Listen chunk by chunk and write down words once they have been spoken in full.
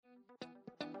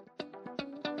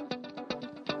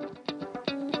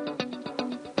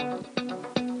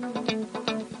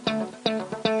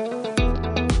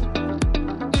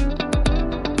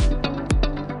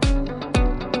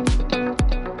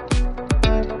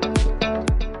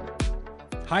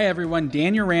Hi everyone,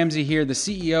 Daniel Ramsey here, the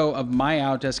CEO of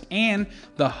MyOutDesk and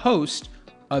the host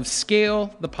of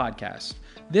Scale the Podcast.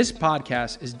 This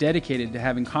podcast is dedicated to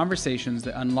having conversations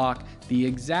that unlock the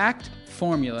exact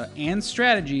formula and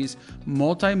strategies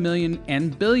multi-million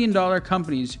and billion-dollar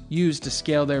companies use to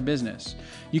scale their business.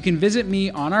 You can visit me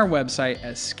on our website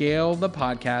at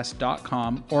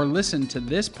scalethepodcast.com or listen to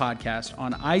this podcast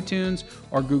on iTunes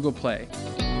or Google Play.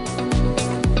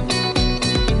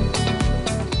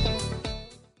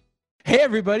 Hey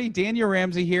everybody, Daniel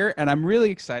Ramsey here, and I'm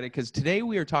really excited because today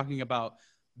we are talking about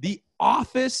the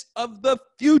office of the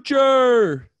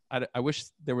future. I wish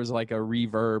there was like a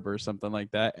reverb or something like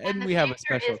that. And we have a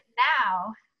special. Is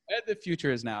now. And the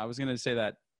future is now. I was going to say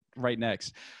that right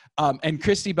next. And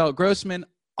Christy Belt-Grossman,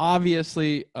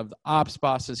 obviously, of the Ops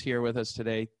Boss, is here with us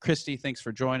today. Christy, thanks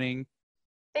for joining.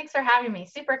 Thanks for having me.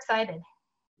 Super excited.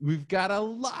 We've got a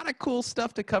lot of cool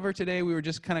stuff to cover today. We were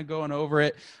just kind of going over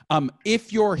it.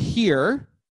 If you're here,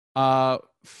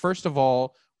 first of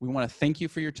all, we want to thank you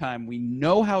for your time. We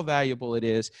know how valuable it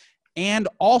is. And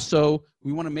also,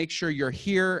 we want to make sure you're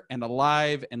here and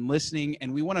alive and listening,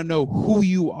 and we want to know who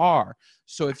you are.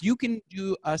 So if you can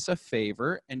do us a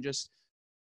favor and just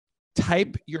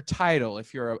type your title.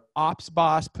 If you're an ops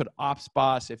boss, put ops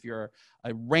boss. If you're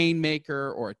a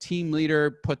rainmaker or a team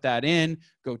leader, put that in.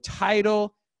 Go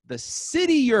title, the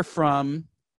city you're from,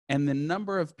 and the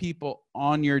number of people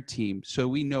on your team. So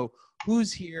we know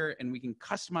who's here and we can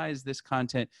customize this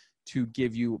content to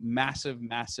give you massive,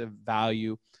 massive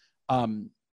value.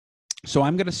 So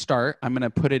I'm going to start. I'm going to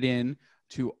put it in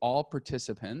to all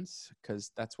participants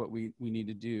because that's what we need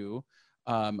to do.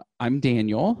 I'm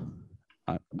Daniel.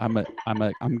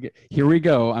 Here we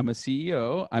go. I'm a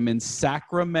CEO. I'm in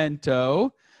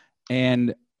Sacramento,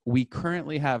 and we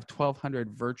currently have 1,200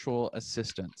 virtual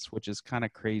assistants, which is kind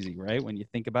of crazy, right? When you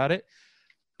think about it.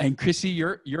 And Chrissy,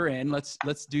 you're in.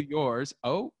 Let's do yours.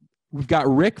 Oh, we've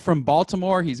got Rick from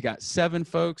Baltimore. He's got 7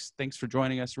 folks. Thanks for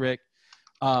joining us, Rick.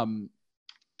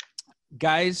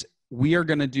 Guys, we are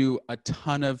going to do a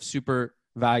ton of super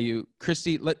value.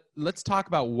 Christy, let's talk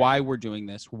about why we're doing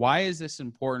this. Why is this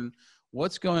important?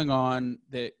 What's going on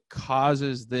that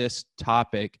causes this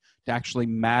topic to actually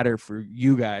matter for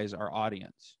you guys, our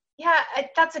audience? Yeah,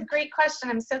 that's a great question.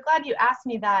 I'm so glad you asked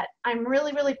me that. I'm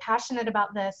really, really passionate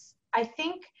about this. I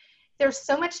think there's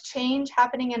so much change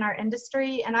happening in our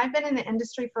industry, and I've been in the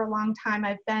industry for a long time.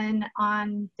 I've been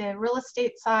on the real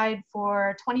estate side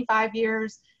for 25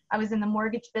 years. I was in the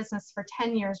mortgage business for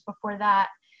 10 years before that.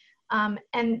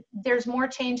 And there's more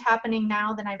change happening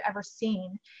now than I've ever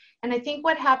seen. And I think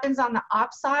what happens on the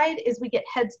ops side is we get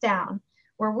heads down.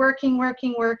 We're working. We're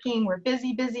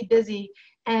busy.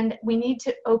 And we need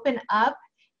to open up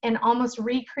and almost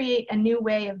recreate a new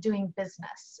way of doing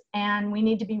business. And we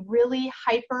need to be really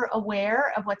hyper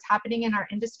aware of what's happening in our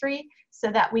industry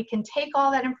so that we can take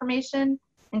all that information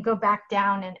and go back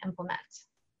down and implement.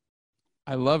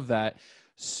 I love that.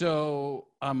 So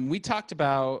we talked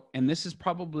about, and this is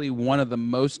probably one of the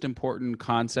most important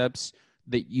concepts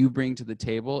that you bring to the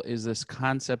table, is this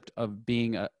concept of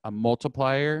being a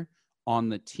multiplier on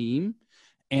the team.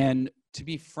 And to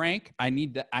be frank, I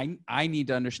need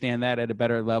to understand that at a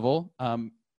better level.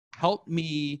 Help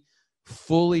me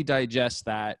fully digest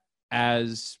that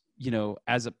as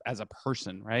a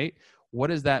person, right? What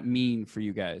does that mean for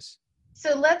you guys?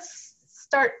 So let's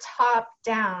start top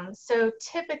down. So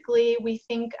typically we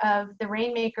think of the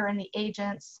rainmaker and the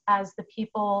agents as the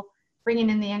people bringing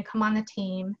in the income on the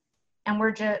team, and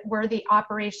we're the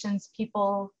operations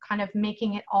people kind of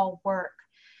making it all work.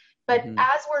 But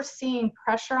as we're seeing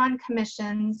pressure on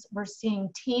commissions, we're seeing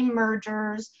team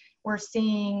mergers, we're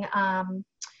seeing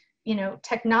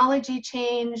technology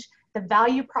change. The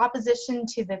value proposition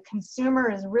to the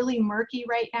consumer is really murky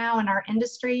right now in our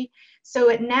industry. So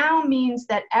it now means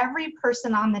that every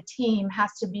person on the team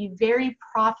has to be very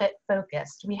profit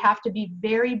focused. We have to be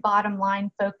very bottom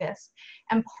line focused.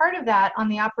 And part of that on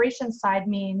the operations side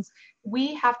means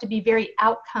we have to be very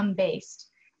outcome based.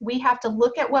 We have to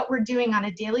look at what we're doing on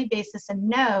a daily basis and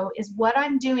know, is what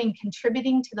I'm doing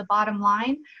contributing to the bottom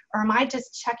line, or am I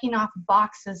just checking off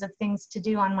boxes of things to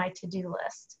do on my to-do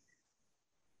list?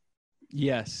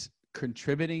 Yes,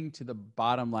 contributing to the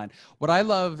bottom line. What I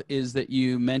love is that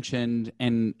you mentioned,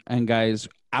 and guys,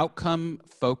 outcome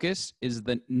focus is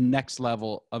the next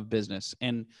level of business.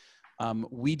 And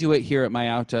we do it here at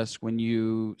MyOutDesk. When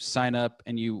you sign up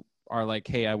and you are like,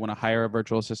 hey, I want to hire a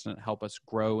virtual assistant to help us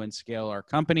grow and scale our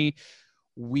company,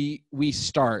 we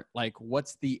start like,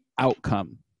 what's the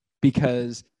outcome?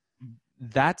 Because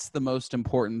that's the most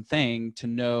important thing, to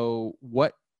know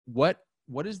what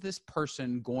is this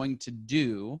person going to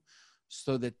do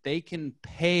so that they can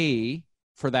pay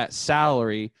for that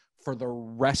salary for the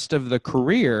rest of the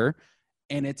career.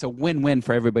 And it's a win-win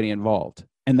for everybody involved.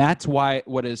 And that's why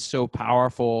what is so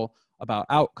powerful about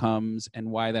outcomes and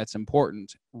why that's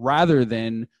important rather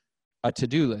than a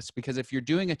to-do list. Because if you're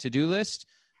doing a to-do list,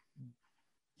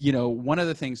 you know, one of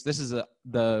the things, this is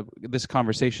this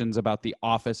conversation's about the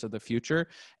office of the future.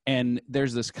 And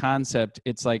there's this concept,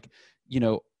 it's like, you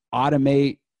know,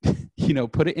 automate, you know,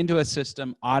 put it into a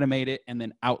system, automate it, and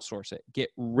then outsource it, get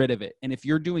rid of it. And if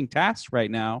you're doing tasks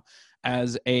right now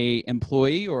as a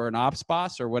employee or an ops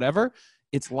boss or whatever,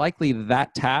 it's likely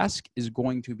that task is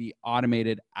going to be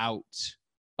automated out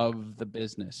of the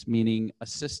business, meaning a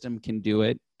system can do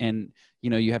it. And, you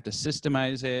know, you have to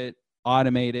systemize it,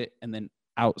 automate it, and then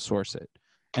outsource it.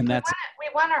 And that's, we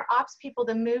want our ops people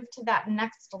to move to that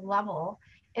next level.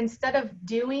 Instead of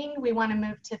doing, we want to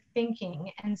move to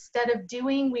thinking. Instead of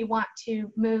doing, we want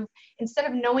to move, instead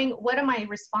of knowing what am I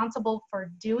responsible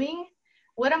for doing,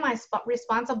 what am I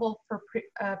responsible for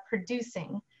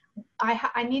producing?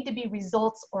 I need to be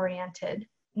results oriented,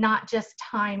 not just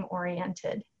time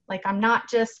oriented. Like I'm not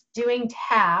just doing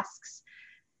tasks.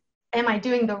 Am I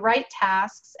doing the right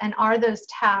tasks? And are those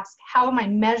tasks, how am I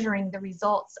measuring the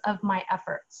results of my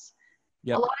efforts?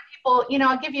 yep. A lot of people, you know,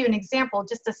 I'll give you an example,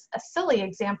 just a silly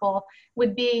example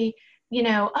would be, you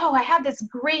know, oh, I had this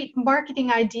great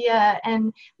marketing idea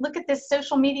and look at this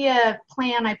social media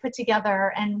plan I put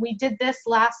together and we did this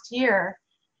last year.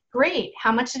 Great.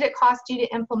 How much did it cost you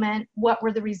to implement? What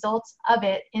were the results of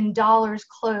it in dollars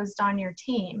closed on your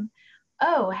team?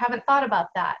 Oh, I haven't thought about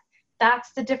that.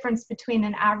 That's the difference between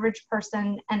an average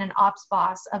person and an ops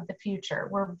boss of the future.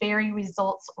 We're very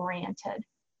results oriented.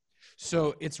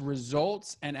 So it's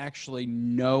results and actually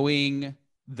knowing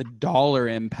the dollar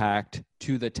impact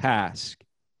to the task.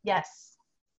 Yes.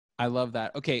 I love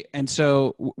that. Okay. And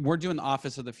so we're doing the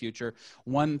office of the future.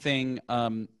 One thing,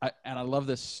 and I love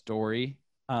this story.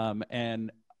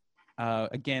 Again,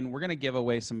 we're going to give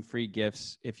away some free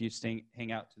gifts if you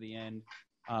hang out to the end.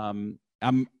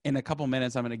 I'm in a couple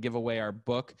minutes, I'm going to give away our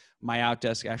book. My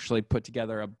Outdesk actually put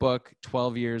together a book,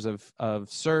 12 years of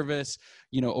service,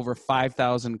 you know, over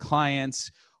 5,000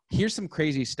 clients. Here's some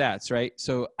crazy stats, right?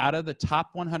 So out of the top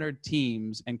 100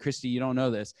 teams, and Christy, you don't know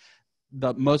this,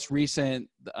 the most recent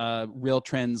Real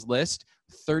Trends list,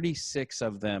 36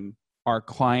 of them are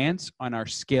clients and are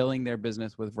scaling their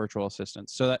business with virtual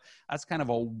assistants. So that's kind of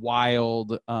a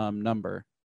wild number.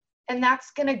 And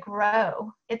that's going to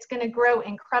grow. It's going to grow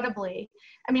incredibly.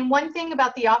 I mean, one thing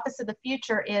about the Office of the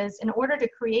Future is in order to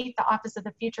create the Office of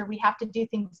the Future, we have to do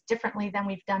things differently than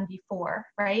we've done before,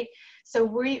 right? So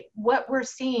what we're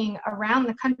seeing around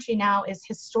the country now is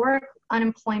historic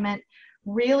unemployment,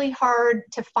 really hard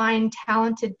to find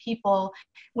talented people.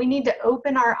 We need to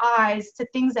open our eyes to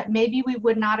things that maybe we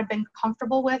would not have been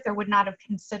comfortable with or would not have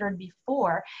considered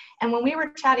before. And when we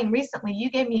were chatting recently,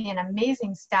 you gave me an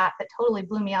amazing stat that totally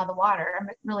blew me out of the water. I'm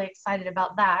really excited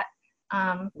about that.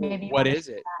 Maybe what is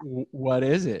it? What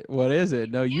is it? What is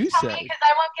it? No, you tell said. me, because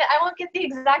I won't get the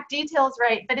exact details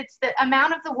right, but it's the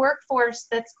amount of the workforce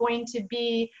that's going to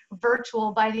be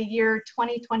virtual by the year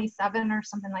 2027 or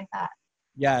something like that.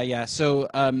 Yeah. So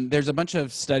there's a bunch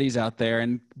of studies out there,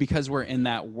 and because we're in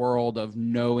that world of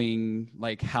knowing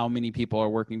like how many people are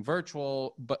working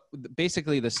virtual, but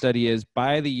basically the study is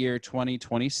by the year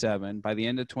 2027, by the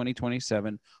end of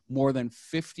 2027, more than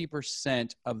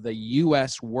 50% of the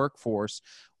U.S. workforce,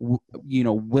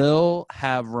 will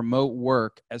have remote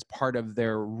work as part of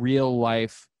their real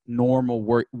life normal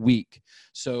work week.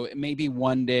 So it may be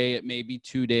one day, it may be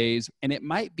 2 days, and it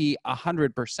might be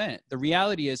 100%. The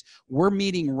reality is we're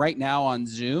meeting right now on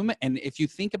Zoom. And if you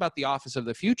think about the office of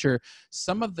the future,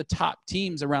 some of the top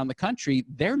teams around the country,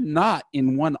 they're not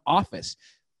in one office.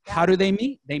 How do they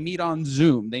meet? They meet on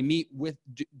Zoom. They meet with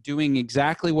doing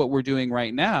exactly what we're doing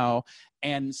right now.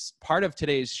 And part of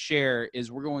today's share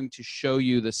is we're going to show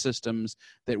you the systems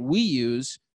that we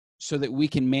use so that we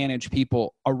can manage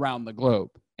people around the globe.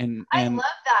 And I love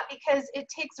that, because it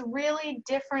takes really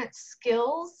different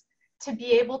skills to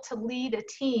be able to lead a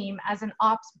team as an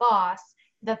ops boss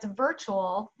that's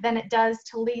virtual than it does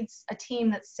to lead a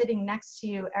team that's sitting next to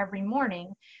you every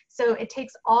morning. So it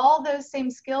takes all those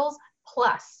same skills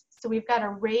plus. So we've got to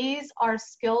raise our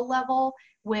skill level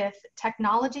with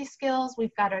technology skills.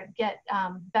 We've got to get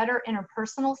better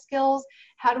interpersonal skills.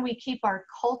 How do we keep our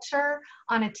culture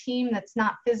on a team that's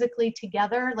not physically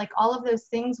together? Like all of those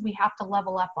things we have to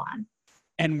level up on.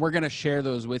 And we're going to share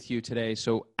those with you today.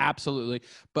 So absolutely.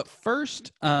 But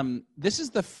first, this is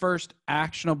the first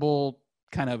actionable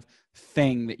kind of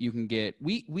thing that you can get.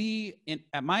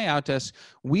 At my Outdesk,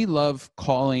 we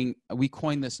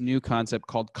coined this new concept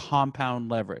called compound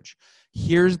leverage.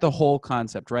 Here's the whole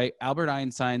concept, right? Albert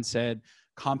Einstein said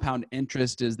compound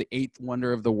interest is the eighth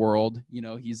wonder of the world. You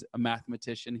know, he's a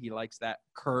mathematician. He likes that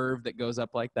curve that goes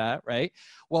up like that, right?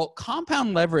 Well,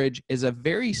 compound leverage is a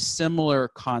very similar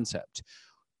concept.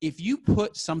 If you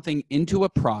put something into a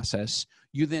process,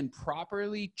 you then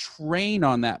properly train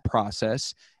on that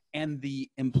process, and the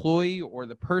employee or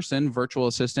the person, virtual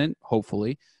assistant,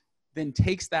 hopefully, then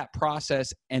takes that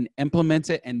process and implements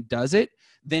it and does it,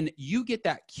 then you get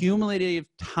that cumulative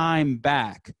time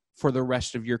back for the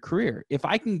rest of your career. If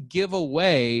I can give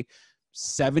away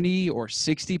 70 or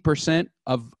 60%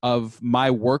 of my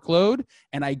workload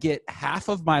and I get half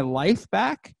of my life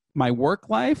back, my work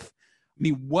life, I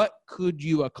mean, what could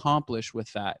you accomplish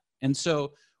with that? And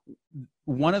so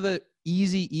one of the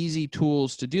easy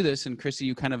tools to do this, and Chrissy,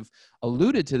 you kind of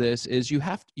alluded to this, is you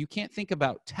can't think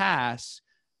about tasks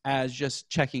as just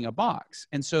checking a box.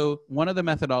 And so one of the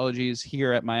methodologies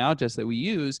here at My Outdesk that we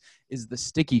use is the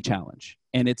sticky challenge.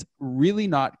 And it's really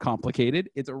not complicated.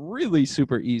 It's really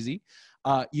super easy.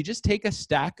 You just take a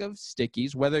stack of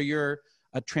stickies, whether you're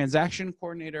a transaction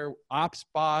coordinator, ops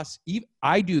boss.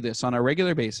 I do this on a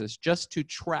regular basis just to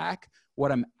track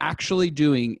what I'm actually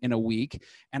doing in a week.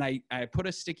 And I put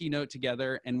a sticky note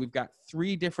together, and we've got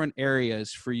 3 different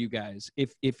areas for you guys.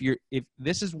 If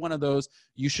this is one of those,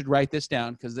 you should write this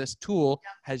down, because this tool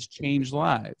has changed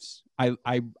lives.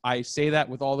 I say that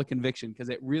with all the conviction, because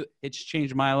it's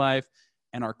changed my life,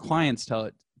 and our clients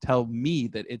tell me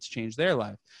that it's changed their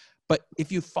life. But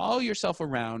if you follow yourself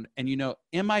around and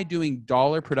am I doing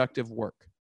dollar productive work?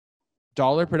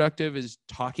 Dollar productive is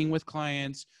talking with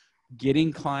clients,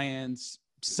 getting clients,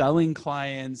 selling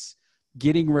clients,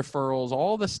 getting referrals,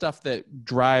 all the stuff that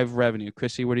drive revenue.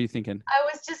 Chrissy, what are you thinking? I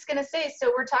was just going to say,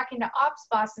 so we're talking to ops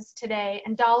bosses today,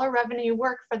 and dollar revenue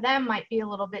work for them might be a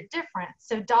little bit different.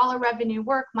 So dollar revenue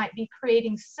work might be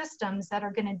creating systems that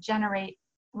are going to generate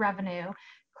revenue,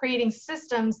 creating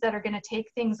systems that are going to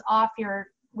take things off your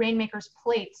Rainmaker's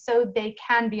plate so they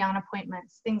can be on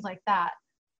appointments, things like that.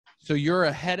 So you're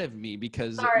ahead of me,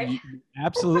 because Sorry. you're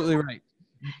absolutely right.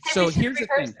 So here's the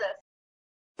thing.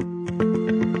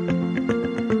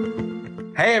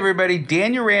 Hey everybody,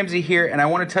 Daniel Ramsey here, and I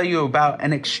want to tell you about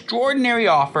an extraordinary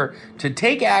offer to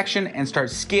take action and start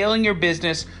scaling your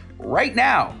business right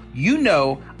now.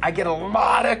 I get a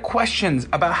lot of questions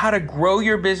about how to grow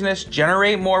your business,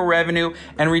 generate more revenue,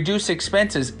 and reduce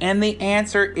expenses. And the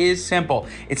answer is simple.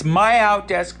 It's My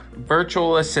Outdesk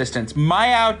Virtual Assistants. My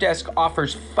Outdesk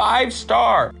offers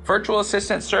 5-star virtual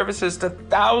assistant services to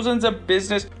thousands of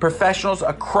business professionals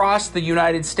across the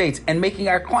United States, and making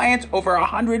our clients over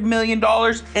 $100 million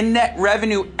in net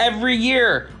revenue every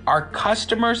year. Our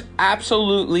customers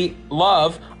absolutely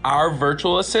love our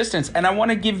virtual assistants, and I want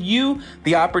to give you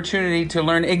the opportunity to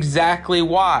learn exactly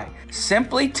why.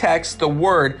 Simply text the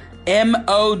word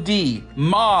MOD,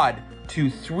 MOD, to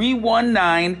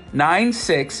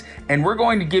 31996, and we're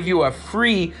going to give you a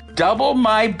free Double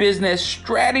My Business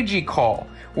strategy call,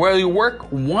 where you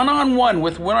work one-on-one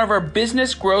with one of our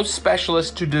business growth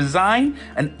specialists to design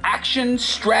an action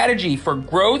strategy for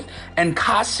growth and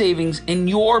cost savings in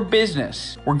your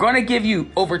business. We're going to give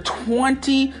you over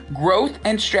 20 growth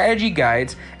and strategy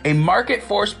guides, a market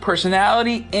force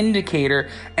personality indicator,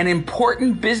 an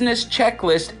important business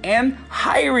checklist, and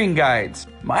hiring guides.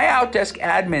 My Outdesk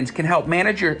admins can help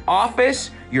manage your office,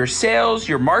 your sales,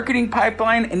 your marketing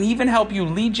pipeline, and even help you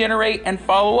lead generate and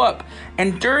follow up.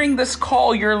 And during this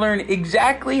call, you'll learn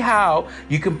exactly how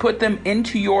you can put them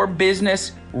into your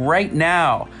business right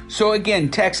now. So again,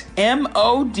 text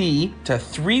MOD to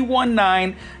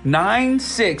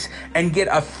 31996 and get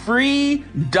a free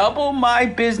Double My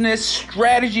Business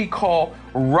strategy call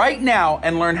right now,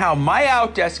 and learn how My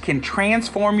Outdesk can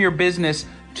transform your business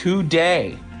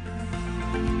today.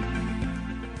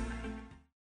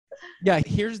 Yeah,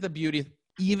 here's the beauty.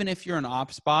 Even if you're an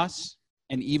ops boss,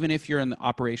 and even if you're in the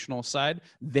operational side,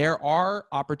 there are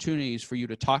opportunities for you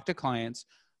to talk to clients,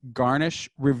 garnish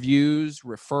reviews,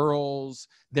 referrals.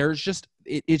 There's just,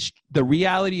 it's the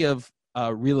reality of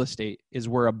real estate is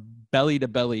we're a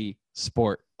belly-to-belly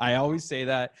sport. I always say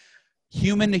that.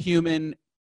 Human to human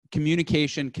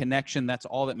communication, connection, that's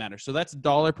all that matters. So that's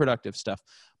dollar productive stuff.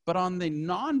 But on the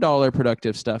non-dollar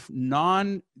productive stuff,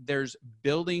 there's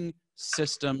building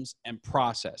systems and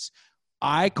process.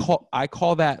 I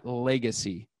call that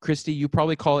legacy. Christy, you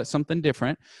probably call it something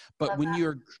different. But when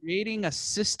you're creating a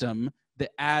system that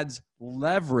adds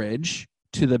leverage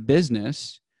to the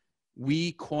business,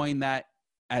 we coin that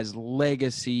as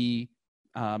legacy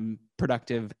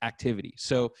productive activity.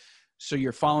 So So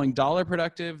you're following dollar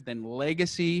productive, then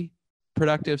legacy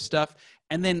productive stuff.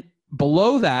 And then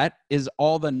below that is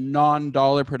all the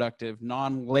non-dollar productive,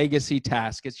 non-legacy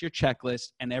tasks. It's your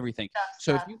checklist and everything.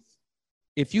 So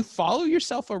if you follow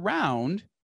yourself around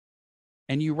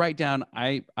and you write down,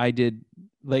 I did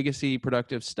legacy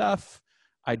productive stuff,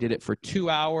 I did it for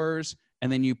 2 hours,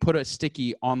 and then you put a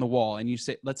sticky on the wall and you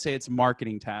say, let's say it's a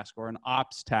marketing task or an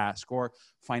ops task or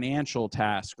financial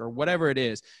task or whatever it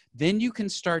is, then you can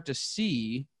start to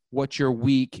see what your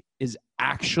week is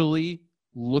actually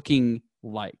looking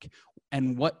like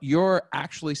and what you're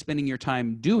actually spending your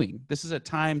time doing. This is a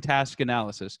time task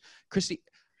analysis. Christy,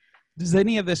 does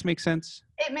any of this make sense?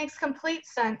 It makes complete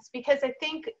sense, because I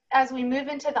think as we move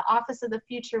into the office of the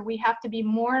future, we have to be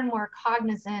more and more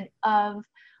cognizant of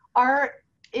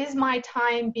is my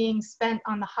time being spent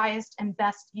on the highest and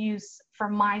best use for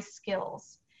my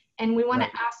skills? And we want to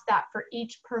ask that for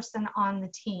each person on the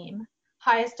team,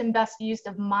 highest and best use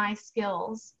of my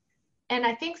skills. And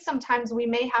I think sometimes we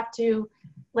may have to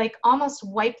like almost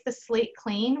wipe the slate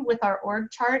clean with our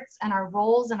org charts and our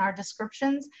roles and our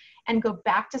descriptions and go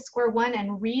back to square one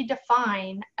and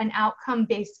redefine an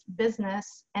outcome-based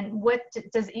business, and what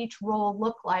does each role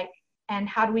look like and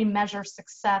how do we measure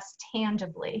success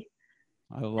tangibly?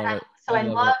 I love it. So I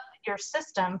love your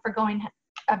system for going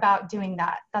about doing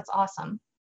that. That's awesome.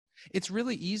 It's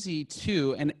really easy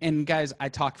too. And guys, I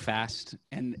talk fast.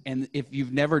 And if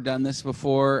you've never done this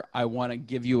before, I want to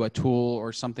give you a tool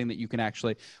or something that you can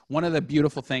actually, one of the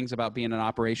beautiful things about being an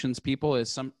operations people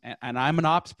is and I'm an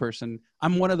ops person.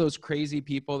 I'm one of those crazy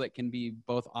people that can be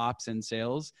both ops and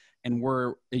sales. And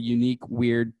we're a unique,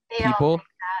 weird people.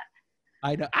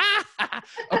 I know.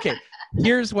 Okay.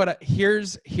 Here's what I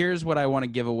want to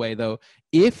give away though.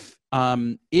 If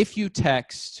you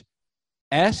text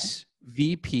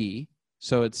SVP,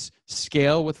 so it's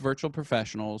Scale with Virtual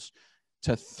Professionals,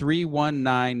 to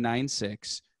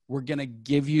 31996, we're going to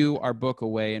give you our book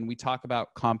away. And we talk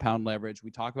about compound leverage.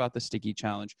 We talk about the sticky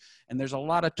challenge. And there's a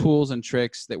lot of tools and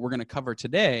tricks that we're going to cover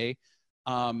today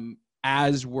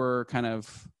as we're kind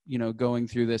of, going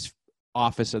through this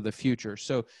office of the future.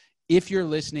 So if you're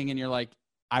listening and you're like,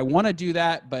 I want to do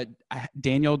that, but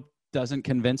Daniel doesn't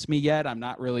convince me yet, I'm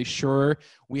not really sure.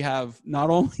 We have not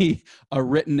only a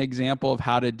written example of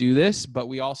how to do this, but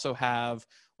we also have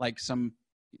like some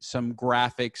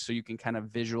graphics so you can kind of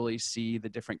visually see the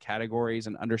different categories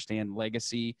and understand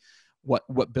legacy,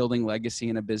 what building legacy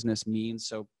in a business means.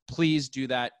 So please do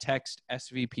that. Text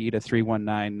SVP to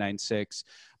 31996.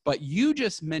 But you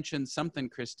just mentioned something,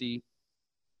 Christy.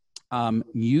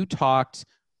 You talked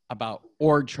about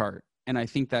org chart, and I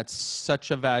think that's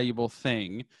such a valuable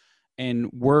thing. And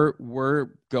we're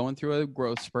going through a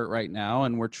growth spurt right now,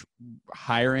 and we're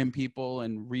hiring people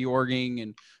and reorging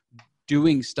and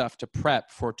doing stuff to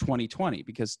prep for 2020,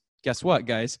 because guess what,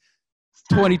 guys?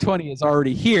 2020 is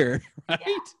already here, right?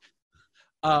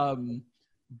 Yeah.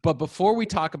 But before we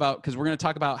talk about, because we're going to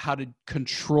talk about how to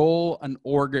control an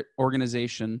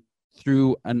organization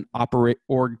through an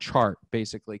org chart,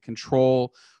 basically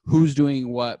control who's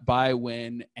doing what by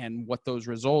when and what those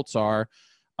results are,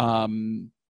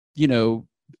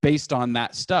 based on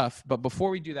that stuff. But before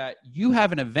we do that, you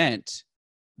have an event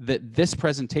that this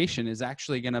presentation is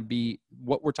actually going to be,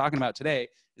 what we're talking about today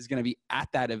is going to be at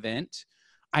that event.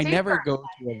 I never go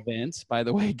to events, by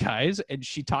the way, guys. And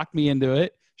she talked me into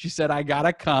it. She said, I got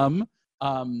to come.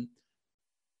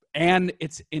 And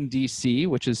it's in DC,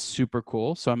 which is super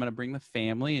cool. So I'm going to bring the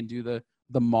family and do the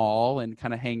mall and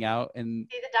kind of hang out and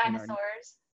see the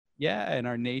dinosaurs. In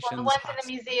our nation's. Well, the ones in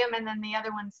the museum and then the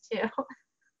other ones too.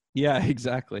 Yeah,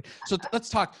 exactly. So let's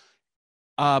talk.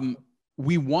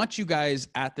 We want you guys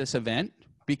at this event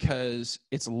because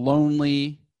it's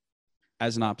lonely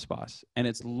as an ops boss, and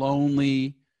it's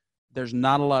lonely. There's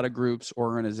not a lot of groups or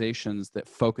organizations that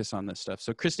focus on this stuff.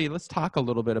 So Christy, let's talk a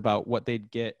little bit about what they'd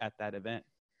get at that event.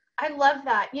 I love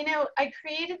that. I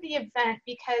created the event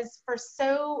because for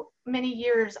so many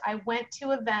years I went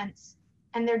to events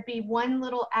and there'd be one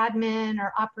little admin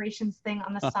or operations thing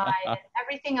on the side and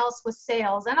everything else was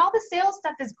sales, and all the sales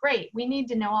stuff is great. We need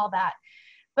to know all that,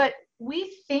 but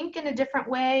we think in a different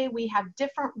way. We have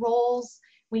different roles.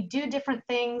 We do different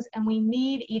things, and we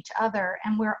need each other.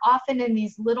 And we're often in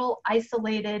these little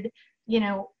isolated,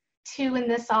 2 in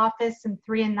this office and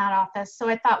 3 in that office. So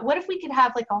I thought, what if we could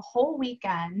have like a whole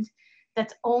weekend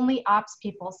that's only ops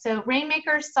people? So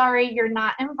Rainmakers, sorry, you're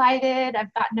not invited.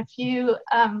 I've gotten a few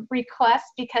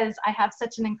requests because I have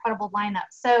such an incredible lineup.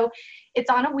 So it's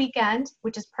on a weekend,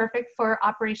 which is perfect for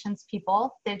operations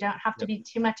people. They don't have to be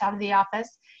too much out of the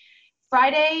office.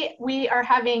 Friday, we are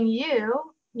having you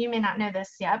you may not know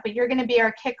this yet, but you're going to be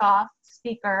our kickoff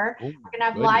speaker. Oh, We're going to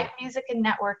have live music and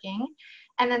networking.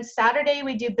 And then Saturday,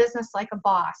 we do business like a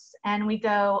boss. And we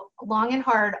go long and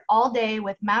hard all day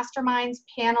with masterminds,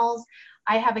 panels.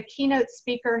 I have a keynote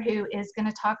speaker who is going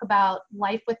to talk about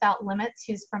life without limits,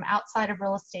 who's from outside of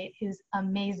real estate, who's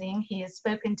amazing. He has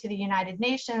spoken to the United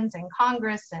Nations and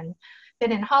Congress and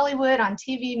been in Hollywood on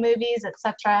TV, movies,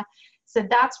 etc. So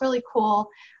that's really cool.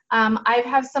 I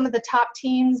have some of the top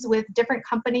teams with different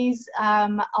companies,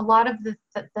 a lot of the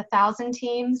 1,000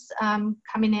 teams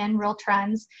coming in, real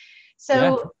trends.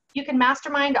 So you can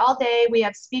mastermind all day. We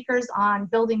have speakers on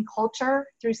building culture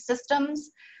through systems.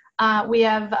 We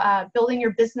have building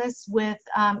your business with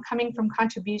coming from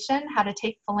contribution, how to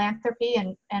take philanthropy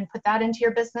and put that into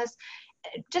your business,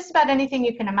 just about anything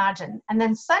you can imagine. And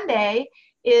then Sunday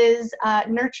is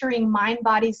nurturing mind,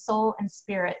 body, soul, and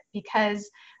spirit, because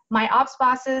my ops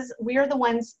bosses, we are the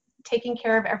ones taking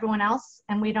care of everyone else,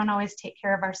 and we don't always take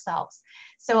care of ourselves.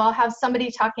 So I'll have somebody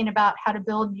talking about how to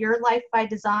build your life by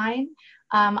design.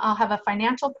 I'll have a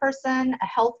financial person, a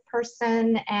health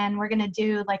person, and we're going to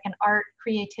do like an art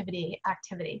creativity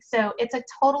activity. So it's a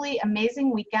totally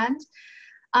amazing weekend.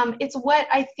 It's what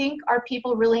I think our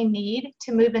people really need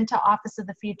to move into office of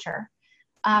the future,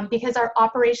 because our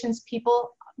operations people,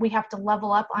 we have to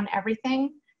level up on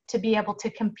everything to be able to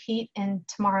compete in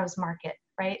tomorrow's market,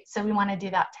 right? So we want to do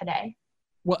that today.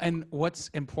 Well, and what's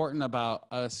important about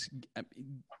us,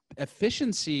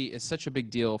 efficiency is such a big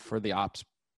deal for the ops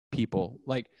people.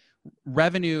 Like,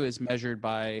 revenue is measured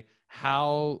by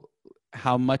how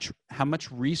much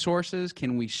resources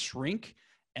can we shrink,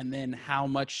 and then how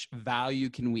much value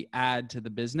can we add to the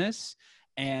business.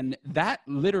 And that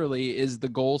literally is the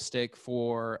goal stick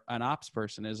for an ops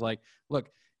person, is like, look,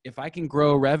 if I can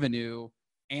grow revenue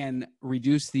and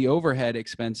reduce the overhead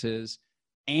expenses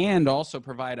and also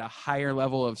provide a higher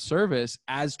level of service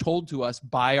as told to us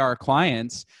by our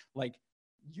clients, like,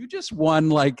 you just won,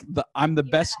 like, I'm the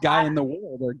best guy in the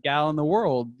world or gal in the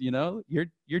world, you know,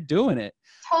 you're doing it.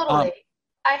 Totally.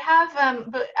 I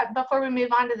have, but before we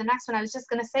move on to the next one, I was just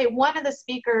going to say, one of the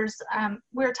speakers,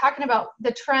 we were talking about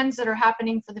the trends that are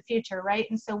happening for the future, right?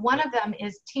 And so one of them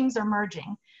is teams are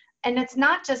merging. And it's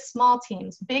not just small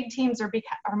teams. Big teams are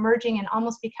merging and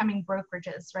almost becoming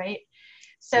brokerages, right?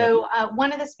 So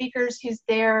one of the speakers who's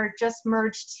there just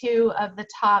merged two of the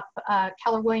top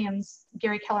Keller Williams,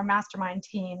 Gary Keller mastermind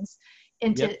teams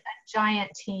into a giant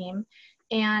team.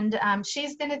 And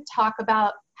she's going to talk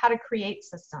about how to create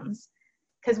systems,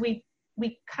 because we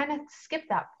kind of skip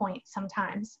that point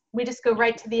sometimes. We just go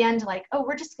right to the end like, oh,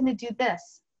 we're just going to do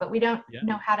this, but we don't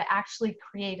know how to actually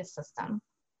create a system.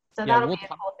 So that'll be a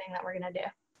cool thing that we're going to do.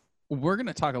 We're going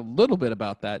to talk a little bit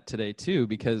about that today too,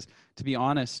 because to be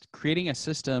honest, creating a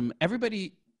system,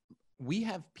 we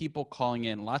have people calling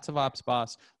in, lots of ops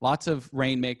boss, lots of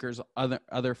rainmakers,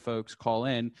 other folks call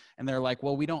in, and they're like,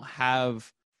 well, we don't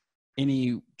have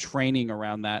any training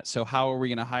around that. So how are we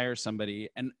going to hire somebody?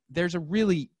 And there's a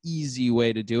really easy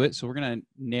way to do it. So we're going to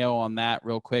nail on that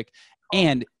real quick.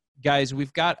 And guys,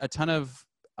 we've got a ton of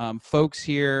folks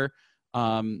here.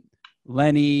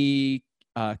 Lenny,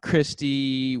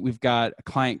 Christy, we've got a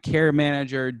client care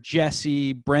manager,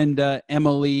 Jesse, Brenda,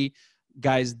 Emily.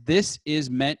 Guys, this is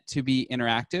meant to be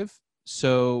interactive.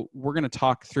 So we're going to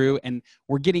talk through, and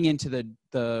we're getting into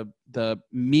the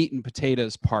meat and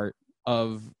potatoes part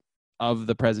of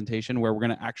the presentation, where we're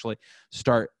going to actually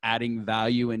start adding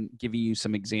value and giving you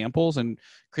some examples. And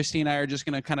Christy and I are just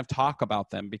going to kind of talk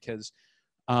about them, because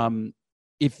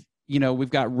if, you know, we've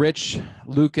got Rich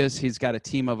Lucas, he's got a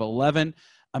team of 11.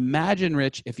 Imagine,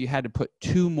 Rich, if you had to put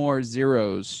 2 more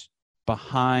zeros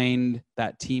behind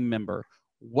that team member,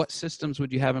 what systems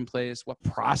would you have in place? What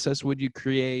process would you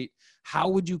create? How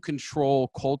would you control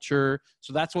culture?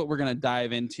 So that's what we're going to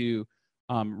dive into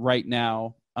right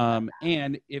now.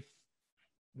 And if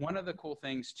one of the cool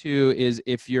things too is,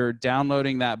 if you're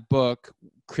downloading that book,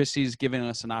 Chrissy's giving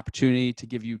us an opportunity to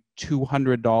give you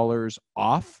 $200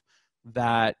 off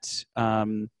that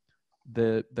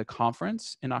the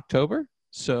conference in October.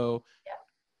 So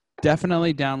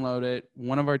definitely download it.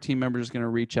 One of our team members is going to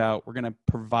reach out. We're going to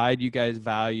provide you guys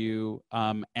value,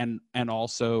 and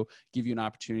also give you an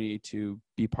opportunity to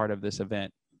be part of this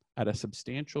event at a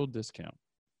substantial discount.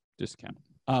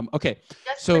 Okay,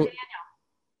 just so for Daniel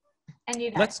and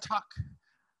you guys. Let's talk.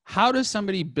 How does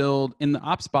somebody build, in the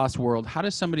ops boss world, how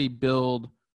does somebody build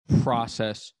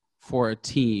process for a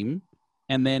team?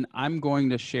 And then I'm going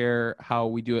to share how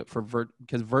we do it for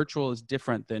because virtual is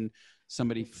different than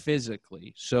somebody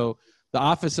physically. So the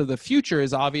office of the future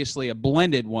is obviously a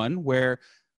blended one, where,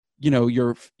 you know,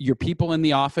 your people in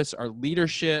the office are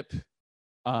leadership,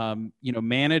 you know,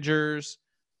 managers,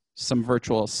 some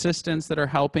virtual assistants that are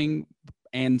helping,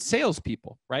 and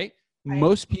salespeople, right? Right.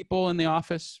 Most people in the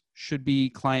office should be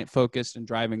client focused and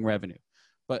driving revenue.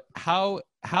 But how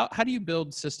do you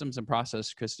build systems and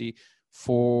process, Christy,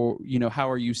 for, how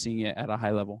are you seeing it at a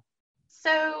high level?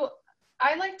 So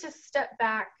I like to step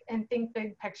back and think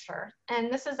big picture.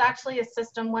 And this is actually a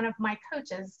system one of my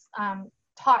coaches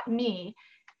taught me.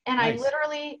 And nice. I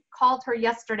literally called her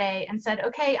yesterday and said,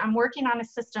 okay, I'm working on a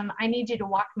system. I need you to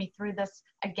walk me through this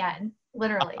again,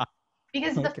 literally.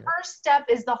 Because the first step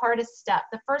is the hardest step.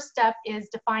 The first step is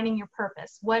defining your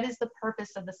purpose. What is the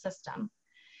purpose of the system?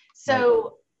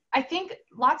 So I think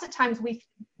lots of times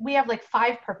we have like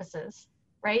 5 purposes,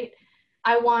 right?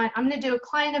 I'm going to do a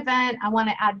client event. I want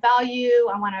to add value.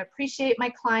 I want to appreciate my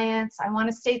clients. I want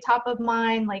to stay top of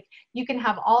mind. Like, you can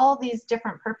have all these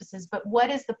different purposes, but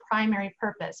what is the primary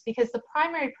purpose? Because the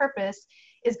primary purpose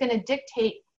is going to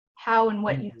dictate how and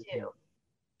what you do.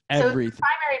 So if the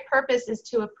primary purpose is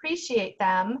to appreciate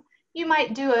them, you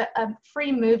might do a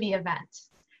free movie event.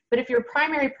 But if your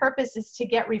primary purpose is to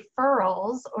get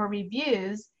referrals or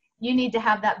reviews, you need to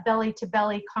have that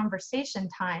belly-to-belly conversation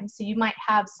time. So you might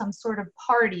have some sort of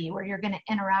party where you're going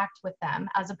to interact with them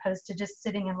as opposed to just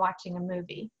sitting and watching a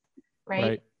movie,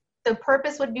 right? So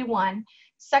purpose would be one.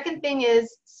 Second thing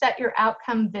is set your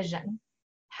outcome vision.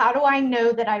 How do I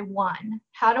know that I won?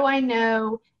 How do I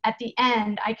know at the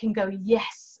end I can go,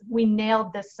 yes, we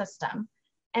nailed this system?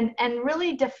 And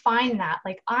really define that.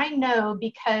 Like, I know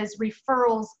because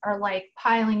referrals are like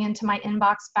piling into my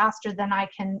inbox faster than I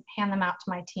can hand them out to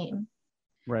my team.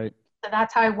 Right. So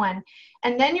that's how I won.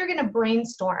 And then you're going to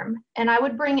brainstorm. And I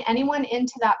would bring anyone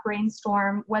into that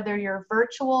brainstorm, whether you're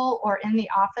virtual or in the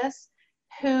office,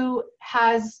 who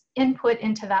has input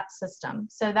into that system.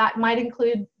 So that might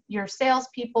include your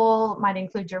salespeople, might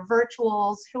include your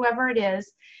virtuals, whoever it is.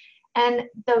 And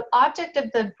the object of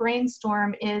the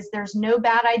brainstorm is there's no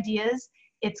bad ideas.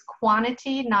 It's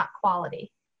quantity, not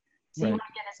quality. So you want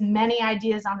to get as many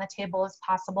ideas on the table as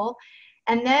possible.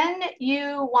 And then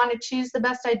you want to choose the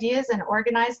best ideas and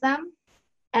organize them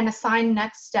and assign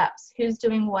next steps. Who's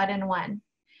doing what and when.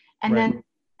 And then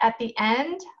at the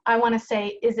end, I want to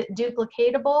say, is it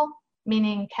duplicatable?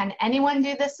 Meaning, can anyone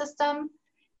do this system?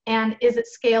 And is it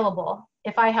scalable?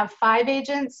 If I have 5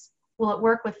 agents, will it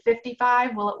work with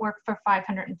 55? Will it work for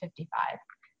 555? If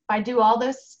I do all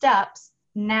those steps,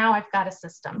 now I've got a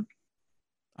system.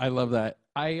 I love that.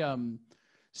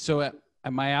 So at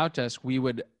my Outdesk, we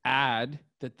would add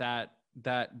that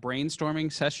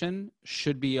brainstorming session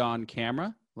should be on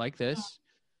camera like this.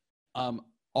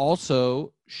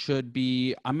 Also should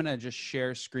be, I'm going to just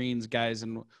share screens, guys,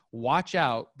 and watch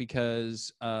out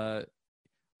because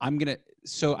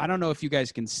so I don't know if you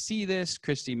guys can see this,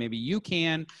 Christy, maybe you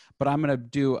can, but I'm going to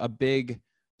do a big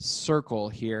circle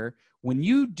here. When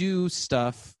you do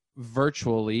stuff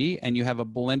virtually and you have a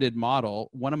blended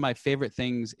model, one of my favorite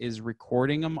things is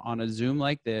recording them on a Zoom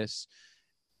like this,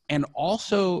 and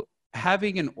also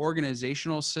having an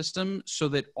organizational system so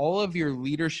that all of your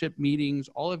leadership meetings,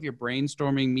 all of your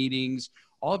brainstorming meetings,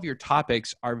 all of your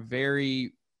topics are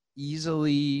very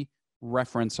easily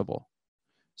referenceable.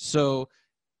 So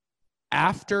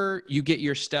after you get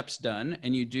your steps done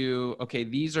and you do, okay,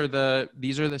 these are the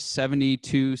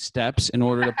 72 steps in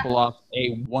order to pull off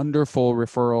a wonderful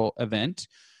referral event,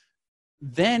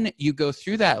 then you go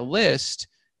through that list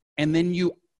and then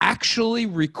you actually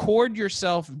record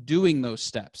yourself doing those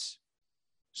steps.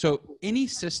 So any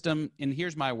system, and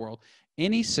here's my world,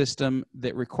 any system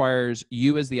that requires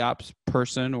you as the ops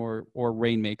person or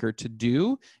rainmaker to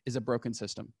do is a broken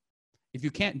system. If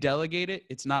you can't delegate it,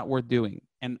 it's not worth doing.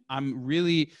 And I'm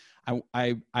really,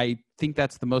 I think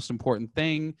that's the most important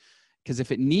thing, because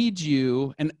if it needs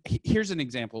you, and here's an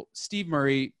example, Steve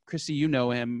Murray, Christy, you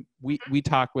know him. We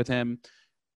talk with him.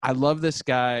 I love this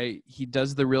guy. He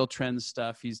does the Real Trends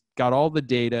stuff. He's got all the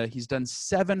data. He's done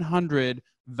 700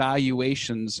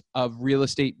 valuations of real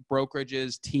estate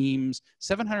brokerages, teams,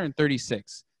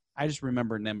 736. I just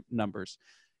remember numbers.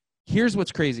 Here's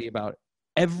what's crazy about it.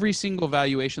 Every single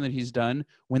valuation that he's done,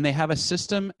 when they have a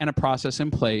system and a process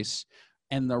in place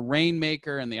and the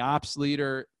rainmaker and the ops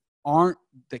leader aren't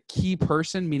the key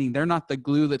person, meaning they're not the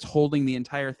glue that's holding the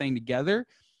entire thing together,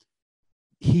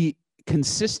 he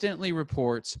consistently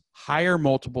reports higher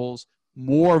multiples,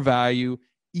 more value,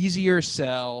 easier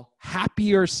sell,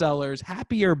 happier sellers,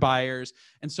 happier buyers.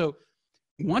 And so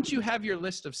once you have your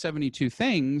list of 72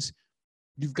 things,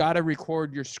 you've got to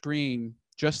record your screen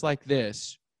just like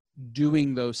this,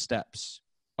 doing those steps.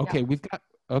 Okay,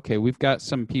 yeah. We've got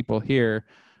some people here.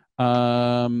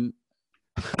 Les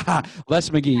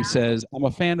McGee says, I'm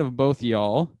a fan of both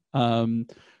y'all.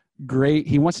 great.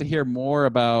 He wants to hear more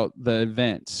about the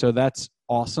event. So that's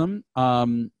awesome.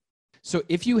 So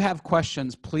if you have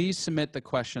questions, please submit the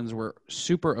questions. We're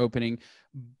super opening,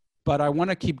 but I want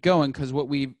to keep going because what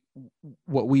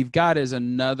we've got is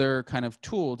another kind of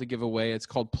tool to give away. It's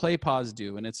called Play, Pause,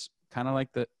 Do. And it's kind of like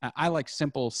I like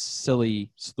simple,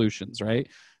 silly solutions, right?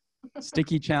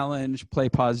 Sticky challenge, Play,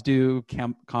 Pause, Do,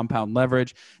 compound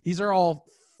leverage. These are all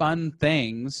fun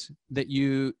things that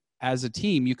you, as a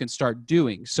team, you can start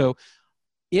doing. So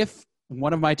if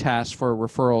one of my tasks for a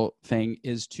referral thing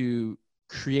is to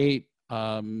create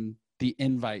the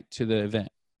invite to the event,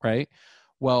 right?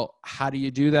 Well, how do you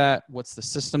do that? What's the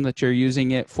system that you're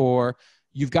using it for?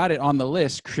 You've got it on the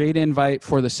list, create invite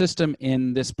for the system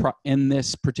in this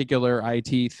particular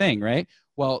IT thing, right?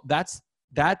 Well, that's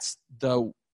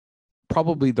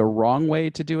probably the wrong way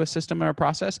to do a system or a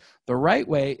process. The right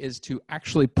way is to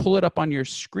actually pull it up on your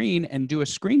screen and do a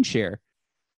screen share,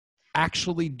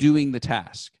 actually doing the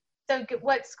task. So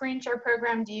what screen share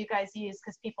program do you guys use?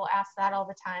 Because people ask that all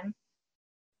the time.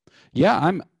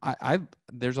 Yeah,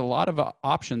 there's a lot of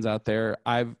options out there.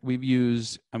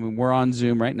 We're on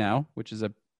Zoom right now, which is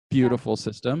a beautiful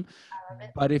system. I love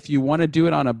it. But if you want to do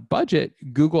it on a budget,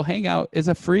 Google Hangout is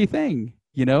a free thing,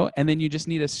 and then you just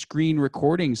need a screen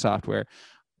recording software.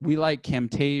 We like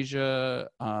Camtasia.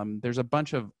 There's a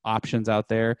bunch of options out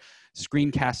there.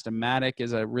 Screencast-O-Matic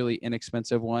is a really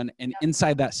inexpensive one. And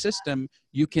inside that system,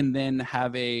 you can then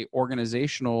have a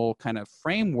organizational kind of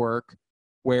framework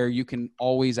where you can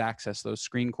always access those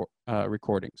screen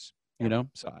recordings,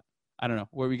 So I don't know.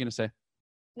 What were we going to say?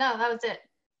 No, that was it.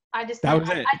 I know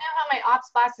how my ops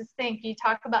bosses think. You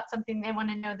talk about something, they want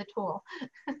to know the tool.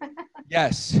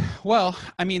 Yes. Well,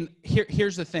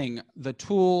 here's the thing. The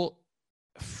tool,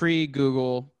 free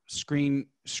Google, screen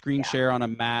share on a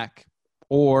Mac,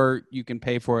 or you can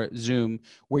pay for it, Zoom,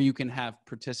 where you can have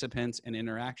participants and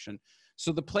interaction.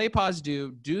 So the Play, Pause,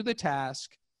 Do the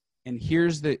task. And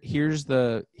here's the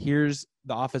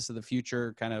office of the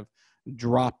future kind of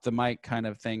drop the mic kind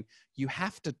of thing. You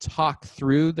have to talk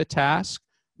through the task,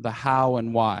 the how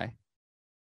and why.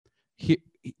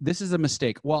 This is a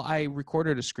mistake. Well, I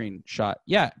recorded a screenshot.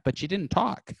 Yeah, but you didn't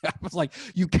talk. I was like,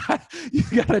 you got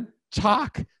to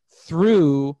talk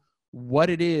through what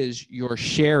it is you're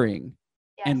sharing.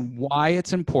 Yes. And why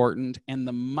it's important and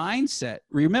the mindset.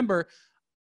 Remember,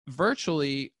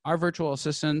 our virtual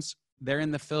assistants, they're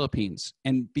in the Philippines.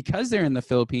 And because they're in the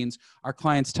Philippines, our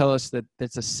clients tell us that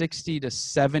it's a 60 to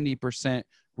 70%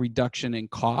 reduction in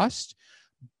cost.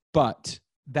 But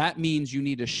that means you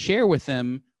need to share with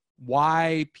them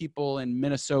why people in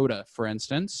Minnesota, for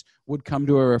instance, would come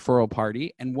to a referral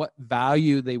party and what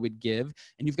value they would give.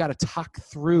 And you've got to talk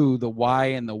through the why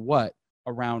and the what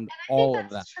around all of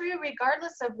that. That's true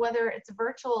regardless of whether it's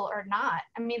virtual or not.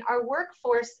 Our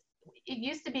workforce, it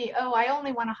used to be, I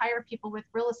only want to hire people with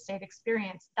real estate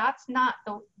experience. That's not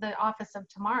the office of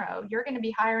tomorrow. You're going to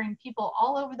be hiring people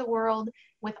all over the world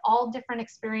with all different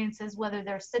experiences, whether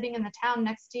they're sitting in the town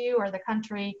next to you or the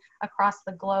country across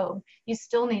the globe. You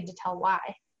still need to tell why.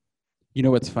 You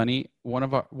know what's funny? One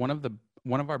of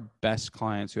our best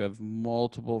clients who have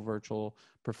multiple virtual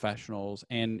professionals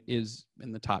and is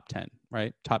in the top 10,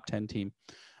 right? Top 10 team.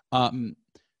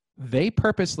 They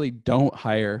purposely don't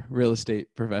hire real estate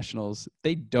professionals.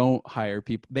 They don't hire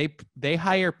people. They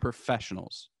hire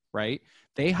professionals, right?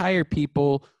 They hire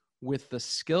people with the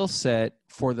skill set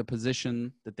for the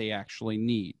position that they actually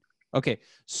need. Okay,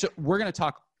 so we're going to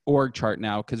talk org chart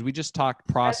now because we just talked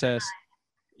process.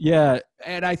 Yeah,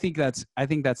 and I think that's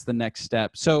the next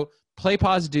step. So Play,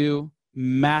 Pause, Do,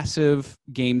 massive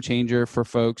game changer for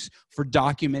folks for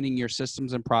documenting your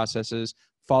systems and processes.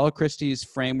 Follow Christy's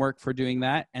framework for doing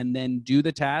that, and then do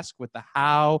the task with the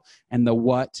how and the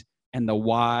what and the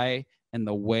why and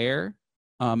the where.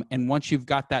 And once you've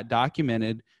got that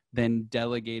documented, then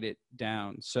delegate it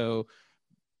down. So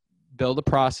build a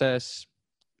process,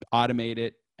 automate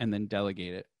it, and then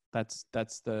delegate it. That's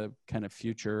the kind of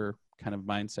future kind of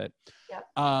mindset. Yep.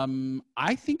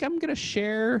 I think I'm going to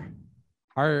share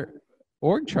our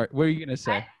org chart. What are you going to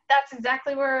say? That's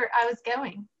exactly where I was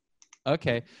going.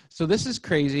 Okay. So this is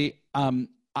crazy.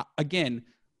 Again,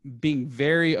 being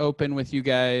very open with you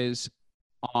guys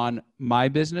on my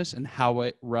business and how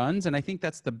it runs. And I think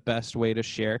that's the best way to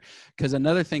share. Because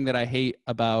another thing that I hate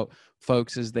about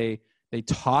folks is they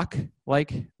talk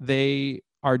like they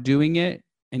are doing it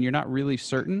and you're not really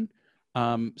certain.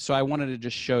 So I wanted to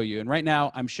just show you. And right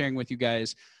now I'm sharing with you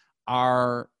guys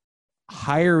our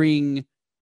hiring,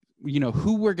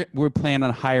 who we're planning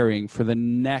on hiring for the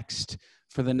next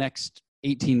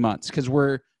 18 months. Because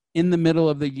we're in the middle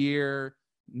of the year.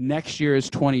 Next year is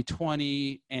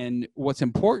 2020. And what's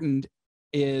important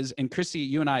is, and Christy,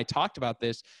 you and I talked about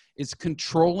this, is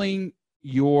controlling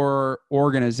your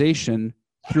organization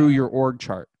through your org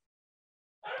chart.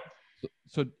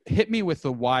 So hit me with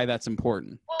the why that's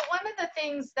important. Well, one of the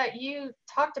things that you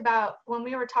talked about when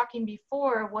we were talking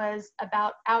before was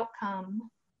about outcome.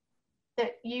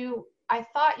 I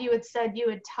thought you had said you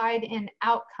had tied in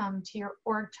outcome to your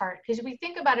org chart, because we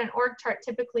think about an org chart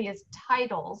typically as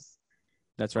titles.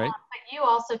 That's right. But you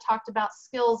also talked about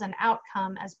skills and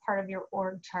outcome as part of your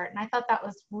org chart, and I thought that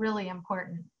was really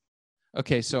important.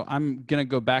 Okay, so I'm going to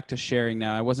go back to sharing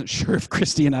now. I wasn't sure if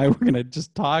Christy and I were going to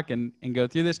just talk and go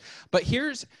through this, but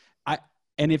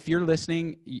and if you're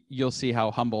listening, you'll see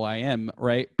how humble I am,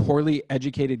 right? Poorly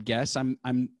educated guess.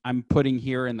 I'm putting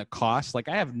here in the cost. Like,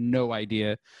 I have no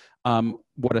idea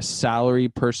what a salary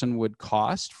person would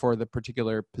cost for the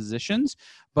particular positions,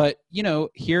 but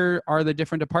here are the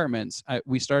different departments.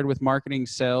 We started with marketing,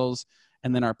 sales,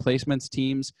 and then our placements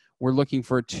teams. We're looking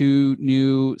for 2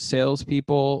 new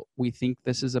salespeople. We think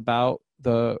this is about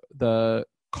the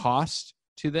cost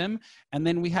to them, and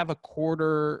then we have a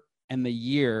quarter and the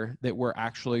year that we're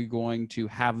actually going to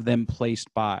have them placed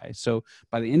by. So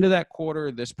by the end of that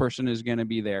quarter, this person is going to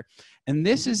be there. And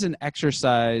this is an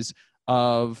exercise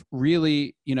of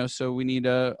really, so we need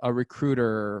a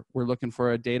recruiter. We're looking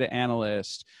for a data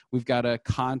analyst. We've got a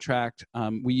contract.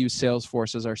 We use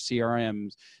Salesforce as our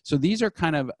CRMs. So these are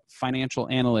kind of financial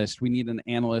analysts. We need an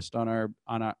analyst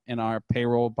in our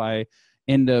payroll by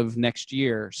end of next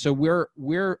year. So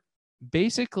we're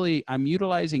basically, I'm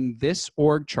utilizing this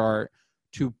org chart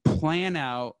to plan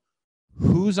out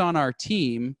who's on our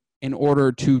team in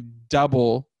order to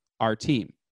double our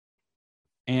team.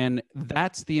 And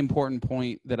that's the important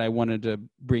point that I wanted to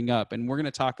bring up. And we're going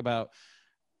to talk about,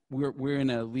 we're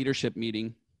in a leadership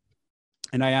meeting,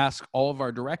 and I ask all of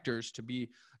our directors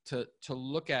to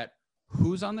look at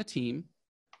who's on the team,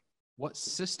 what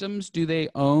systems do they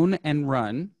own and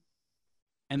run,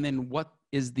 and then what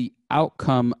is the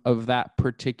outcome of that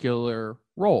particular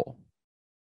role.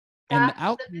 That's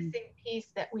the missing piece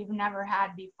that we've never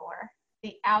had before,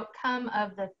 the outcome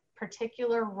of the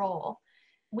particular role.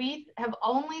 We have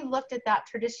only looked at that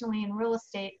traditionally in real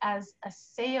estate as a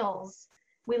sales.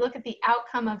 We look at the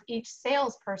outcome of each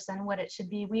salesperson, what it should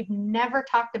be. We've never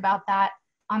talked about that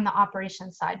on the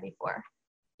operations side before.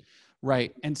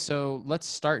 Right. And so let's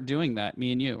start doing that,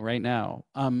 me and you, right now.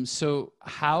 So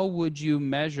how would you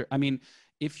measure? I mean,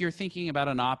 if you're thinking about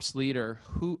an ops leader,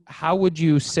 how would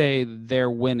you say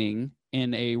they're winning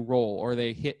in a role, or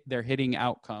they're hitting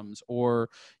outcomes, or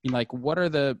what are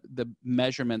the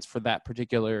measurements for that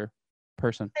particular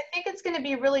person? I think it's going to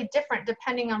be really different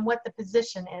depending on what the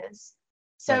position is.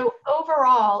 So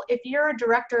overall, if you're a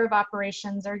director of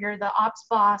operations, or you're the ops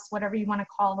boss, whatever you want to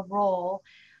call the role,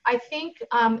 I think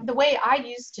the way I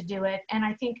used to do it, and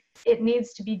I think it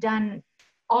needs to be done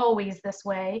always this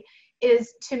way,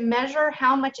 is to measure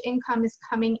how much income is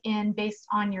coming in based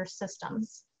on your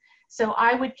systems. So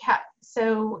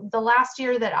so the last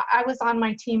year that I was on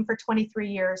my team for 23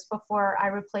 years before I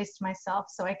replaced myself,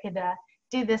 so I could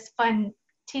do this fun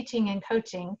teaching and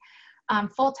coaching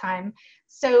full time.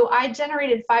 So I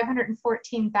generated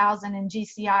 $514,000 in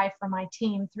GCI for my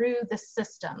team through the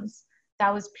systems.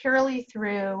 That was purely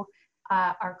through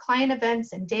our client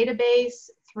events and database,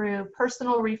 through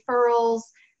personal referrals,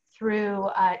 through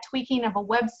tweaking of a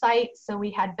website so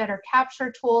we had better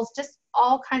capture tools, just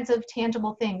all kinds of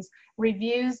tangible things,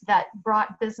 reviews that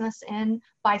brought business in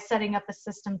by setting up a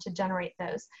system to generate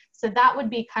those. So that would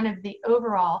be kind of the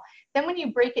overall. Then when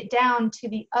you break it down to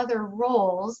the other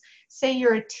roles, say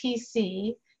you're a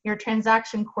TC, you're a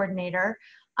transaction coordinator,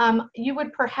 you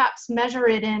would perhaps measure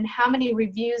it in how many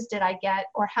reviews did I get,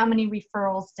 or how many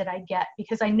referrals did I get,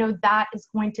 because I know that is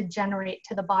going to generate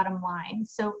to the bottom line.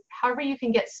 So however you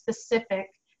can get specific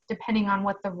depending on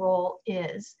what the role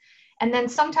is. And then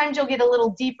sometimes you'll get a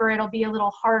little deeper, it'll be a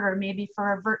little harder maybe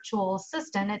for a virtual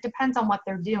assistant. It depends on what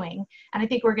they're doing. And I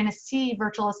think we're going to see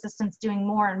virtual assistants doing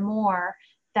more and more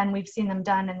than we've seen them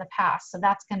done in the past. So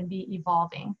that's going to be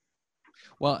evolving.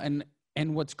 Well,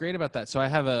 and what's great about that, so I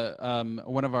have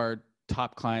one of our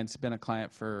top clients, been a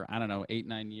client for,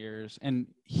 8-9 years. And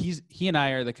he and I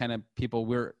are the kind of people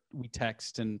we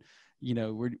text, and,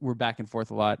 we're back and forth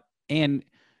a lot. And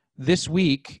this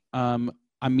week,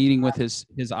 I'm meeting with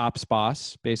his ops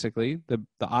boss, basically the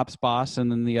ops boss,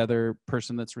 and then the other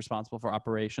person that's responsible for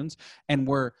operations. And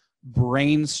we're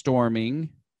brainstorming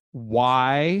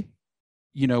why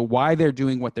they're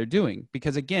doing what they're doing.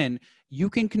 Because again, you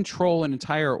can control an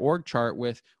entire org chart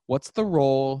with what's the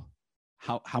role,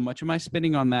 how much am I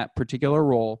spending on that particular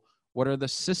role, what are the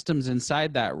systems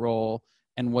inside that role,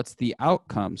 and what's the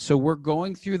outcome. So we're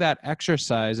going through that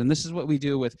exercise, and this is what we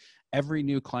do with every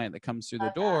new client that comes through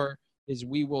the door, is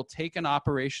we will take an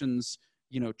operations,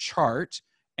 chart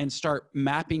and start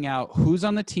mapping out who's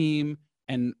on the team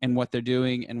and what they're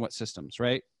doing and what systems,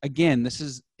 right? Again,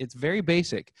 it's very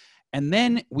basic. And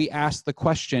then we ask the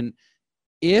question,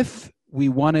 if we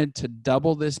wanted to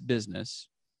double this business,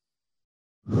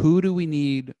 who do we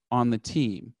need on the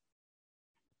team?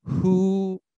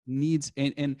 Who needs,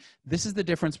 and this is the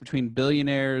difference between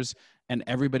billionaires and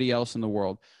everybody else in the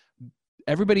world.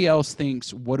 Everybody else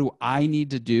thinks, what do I need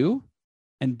to do?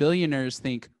 And billionaires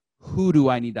think, who do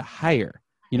I need to hire?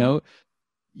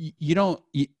 You don't,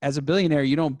 as a billionaire,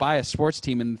 you don't buy a sports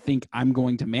team and think I'm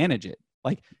going to manage it.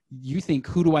 Like, you think,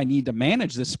 who do I need to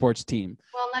manage this sports team?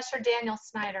 Well, unless you're Daniel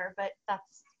Snyder, but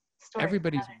that's a story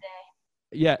everybody's for another day.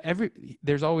 Yeah,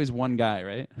 there's always one guy,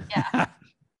 right? Yeah.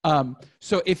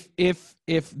 So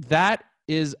if that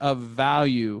is of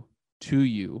value to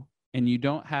you, and you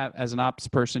don't have, as an ops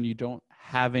person, you don't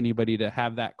have anybody to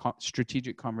have that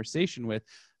strategic conversation with,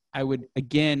 I would,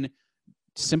 again,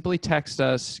 simply text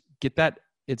us, get that,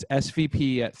 it's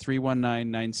SVP at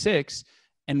 31996.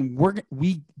 And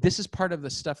this is part of the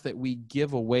stuff that we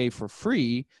give away for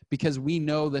free, because we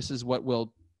know this is what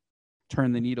will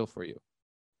turn the needle for you.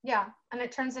 Yeah. And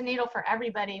it turns the needle for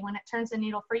everybody when it turns the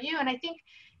needle for you. And I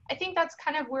think that's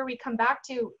kind of where we come back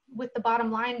to with the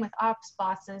bottom line with ops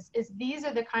bosses, is these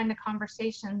are the kind of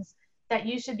conversations that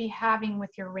you should be having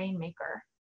with your rainmaker,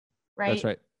 right? That's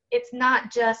right. It's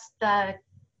not just the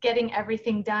getting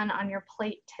everything done on your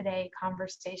plate today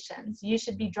conversations. You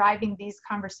should be driving these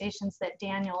conversations that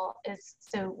Daniel is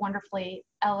so wonderfully,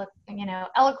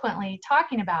 eloquently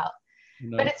talking about.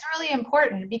 No. But it's really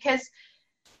important because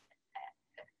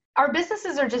our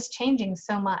businesses are just changing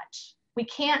so much. We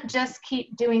can't just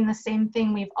keep doing the same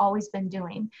thing we've always been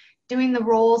doing the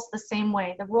roles the same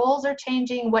way. The roles are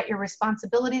changing, what your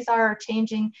responsibilities are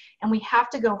changing, and we have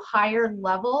to go higher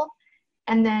level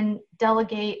and then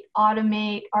delegate,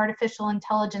 automate, artificial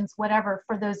intelligence, whatever,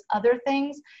 for those other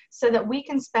things, so that we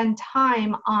can spend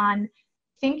time on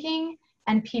thinking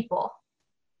and people,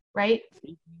 right?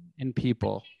 And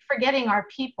people. Forgetting our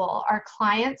people, our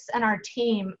clients, and our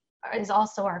team is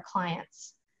also our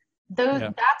clients.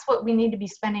 That's what we need to be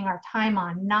spending our time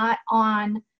on, not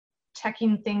on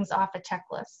checking things off a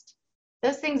checklist.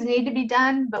 Those things need to be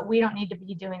done, but we don't need to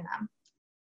be doing them.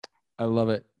 I love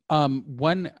it.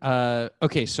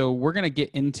 Okay, so we're going to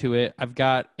get into it. I've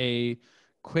got a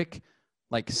quick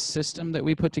system that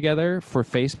we put together for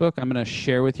Facebook. I'm going to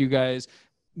share with you guys.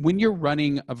 When you're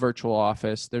running a virtual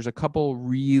office, there's a couple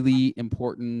really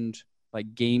important,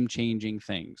 game-changing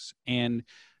things. And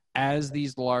as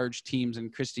these large teams,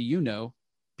 and Christy,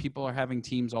 people are having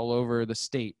teams all over the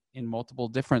state in multiple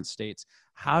different states.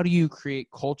 How do you create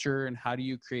culture, and how do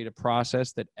you create a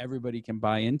process that everybody can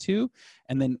buy into?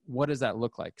 And then what does that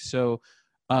look like? So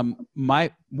one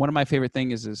of my favorite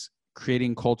things is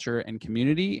creating culture and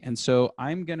community. And so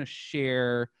I'm going to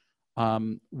share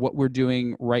what we're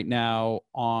doing right now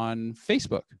on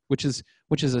Facebook, which is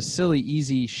a silly,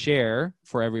 easy share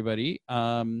for everybody.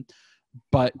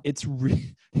 But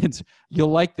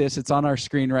you'll like this. It's on our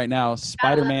screen right now.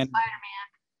 Spider-Man.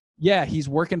 Yeah, he's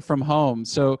working from home.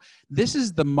 So this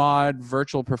is the Mod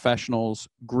Virtual Professionals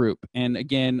group. And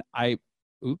again, I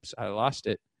lost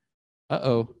it.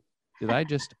 Uh-oh.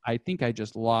 I think I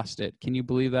just lost it. Can you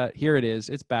believe that? Here it is.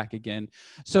 It's back again.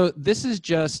 So this is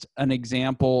just an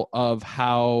example of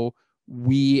how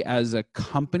we as a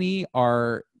company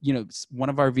are, one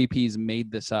of our VPs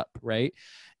made this up, right?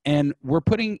 And we're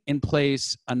putting in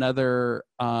place another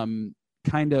kind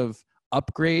of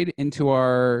upgrade into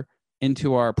our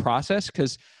process,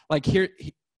 because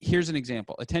here's an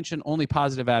example. Attention, only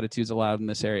positive attitudes allowed in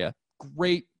this area.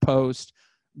 Great post,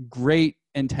 great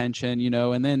intention,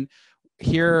 and then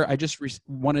here I just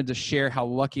wanted to share how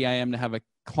lucky I am to have a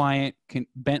client.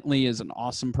 Bentley is an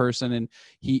awesome person, and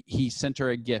he sent her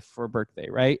a gift for a birthday,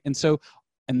 right? And so,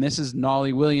 and this is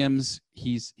Nolly Williams.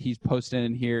 He's posted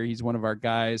in here. He's one of our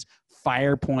guys.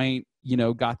 Firepoint,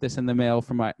 got this in the mail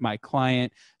from my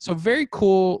client. So very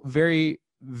cool, very,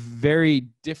 very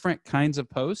different kinds of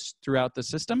posts throughout the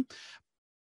system.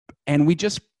 And we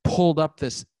just pulled up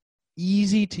this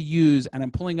easy to use, and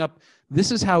I'm pulling up,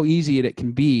 this is how easy it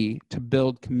can be to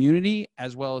build community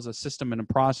as well as a system and a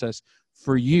process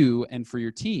for you and for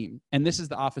your team. And this is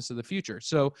the office of the future.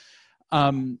 So,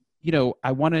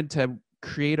 I wanted to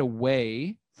create a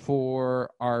way for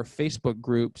our Facebook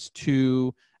groups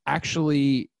to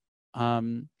actually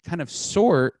kind of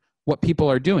sort what people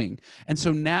are doing. And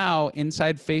so now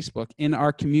inside Facebook, in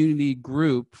our community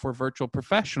group for virtual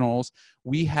professionals,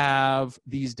 we have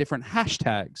these different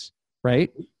hashtags,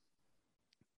 right?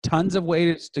 Tons of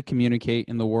ways to communicate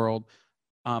in the world.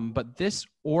 But this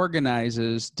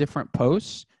organizes different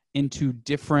posts into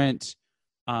different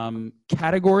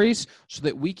categories so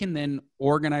that we can then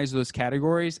organize those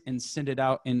categories and send it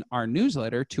out in our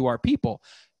newsletter to our people,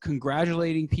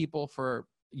 congratulating people for,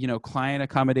 client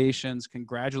accommodations,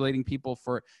 congratulating people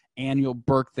for annual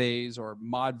birthdays or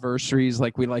modversaries,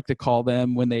 like we like to call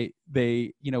them, when they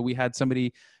we had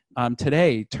somebody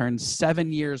today turn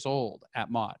 7 years old at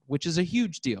Mod, which is a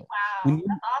huge deal. Wow,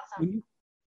 that's awesome.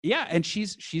 Yeah, and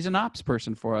she's an ops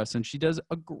person for us, and she does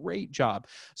a great job.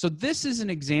 So this is an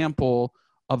example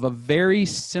of a very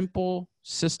simple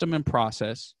system and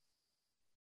process.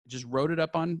 Just wrote it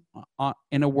up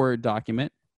in a Word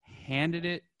document, handed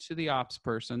it to the ops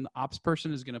person. The ops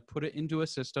person is going to put it into a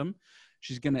system.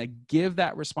 She's going to give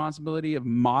that responsibility of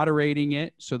moderating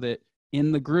it so that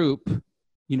in the group,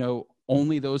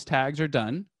 only those tags are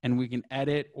done, and we can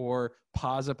edit or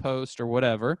pause a post or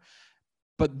whatever.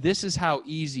 But this is how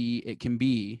easy it can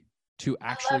be to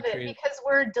actually create. I love it because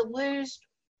we're deluged.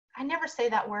 I never say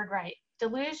that word right.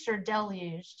 Deluged or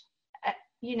deluged,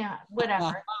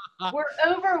 whatever. We're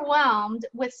overwhelmed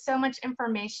with so much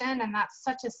information, and that's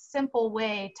such a simple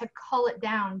way to cull it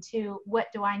down to what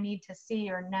do I need to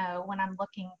see or know when I'm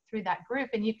looking through that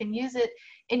group. And you can use it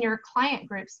in your client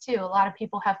groups too. A lot of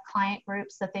people have client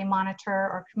groups that they monitor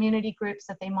or community groups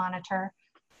that they monitor.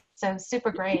 So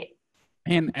super great.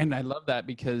 And I love that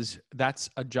because that's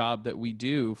a job that we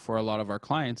do for a lot of our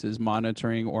clients, is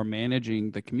monitoring or managing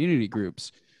the community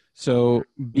groups. So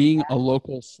being a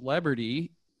local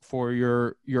celebrity for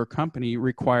your company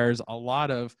requires a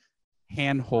lot of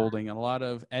hand holding, a lot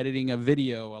of editing a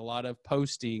video, a lot of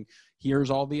posting. Here's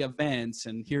all the events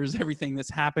and here's everything that's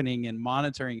happening, and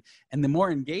monitoring. And the more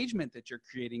engagement that you're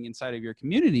creating inside of your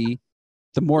community,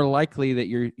 the more likely that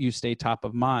you stay top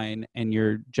of mind and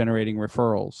you're generating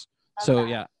referrals. So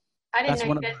yeah, I didn't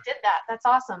know you guys did that. That's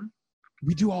awesome.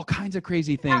 We do all kinds of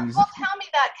crazy things. Well, tell me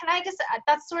that. Can I just,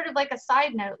 that's sort of like a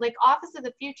side note, like Office of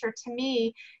the Future, to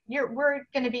me, we're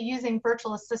going to be using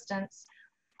virtual assistants.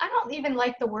 I don't even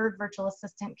like the word virtual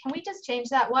assistant. Can we just change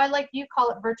that? Well, I like you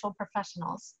call it virtual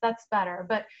professionals. That's better.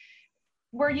 But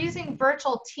we're using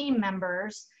virtual team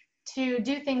members to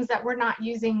do things that we're not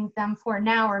using them for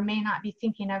now or may not be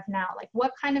thinking of now. Like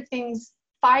what kind of things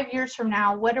 5 years from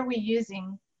now, what are we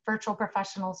using virtual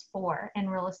professionals for in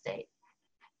real estate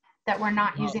that we're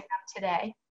not using them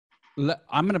today?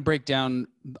 I'm going to break down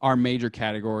our major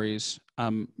categories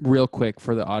real quick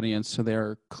for the audience so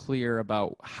they're clear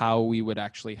about how we would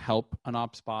actually help an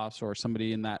ops boss or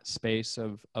somebody in that space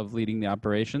of leading the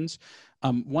operations.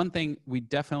 One thing, we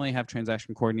definitely have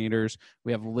transaction coordinators.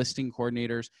 We have listing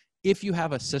coordinators. If you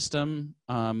have a system,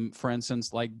 for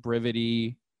instance, like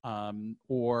Brivity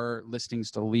or Listings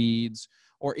to Leads,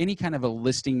 or any kind of a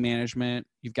listing management,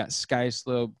 you've got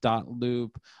SkySlope,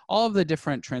 Dotloop, all of the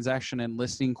different transaction and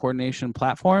listing coordination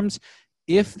platforms.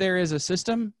 If there is a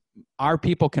system, our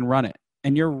people can run it.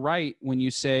 And you're right when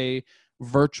you say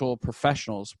virtual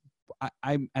professionals.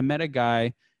 I met a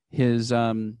guy, his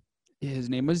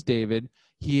name was David.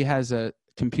 He has a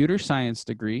computer science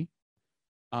degree.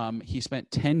 He spent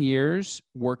 10 years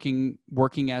working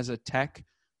as a tech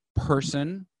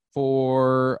person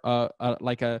for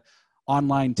like a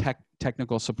online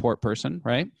technical support person,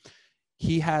 right?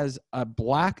 He has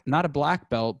not a black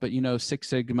belt, but Six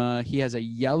Sigma. He has a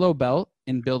yellow belt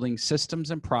in building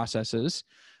systems and processes.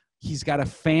 He's got a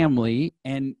family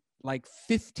and like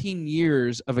 15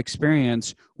 years of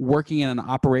experience working in an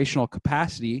operational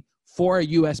capacity for a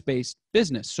US-based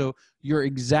business. So you're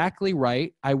exactly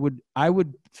right. I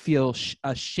would feel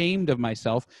ashamed of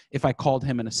myself if I called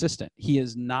him an assistant. He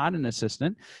is not an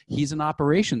assistant. He's an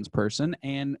operations person,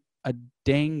 and a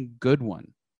dang good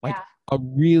one. Like a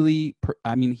really,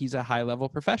 he's a high level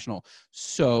professional.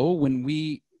 So when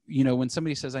when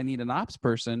somebody says I need an ops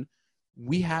person,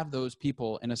 we have those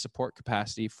people in a support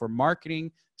capacity for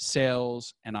marketing,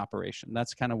 sales, and operation.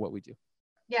 That's kind of what we do.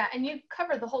 Yeah, and you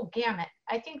cover the whole gamut.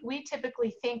 I think we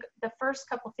typically think the first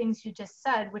couple things you just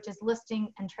said, which is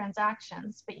listing and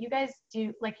transactions, but you guys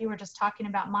do, like you were just talking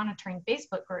about, monitoring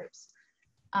Facebook groups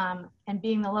and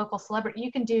being the local celebrity.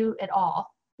 You can do it all.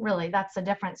 Really, that's the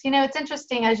difference. It's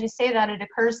interesting as you say that, it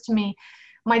occurs to me,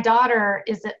 my daughter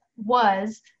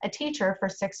was a teacher for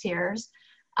 6 years,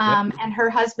 and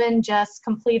her husband just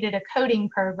completed a coding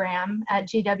program at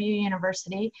GW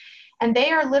University, and they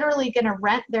are literally going to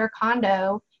rent their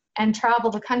condo and travel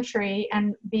the country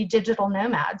and be digital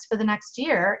nomads for the next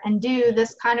year and do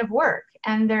this kind of work.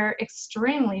 And they're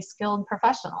extremely skilled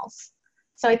professionals.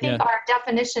 So I think our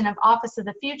definition of office of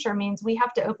the future means we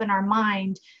have to open our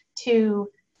mind to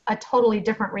a totally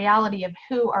different reality of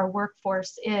who our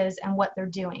workforce is and what they're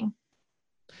doing.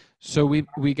 So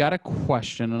we got a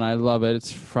question, and I love it.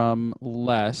 It's from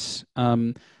Les.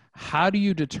 How do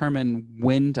you determine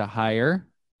when to hire?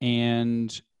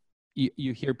 And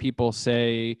you hear people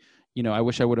say, you know, I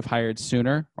wish I would have hired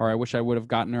sooner, or I wish I would have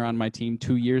gotten her on my team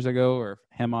 2 years ago, or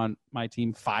him on my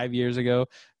team 5 years ago.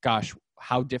 Gosh,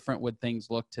 how different would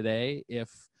things look today if,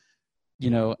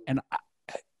 you know, and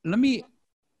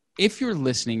if you're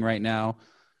listening right now,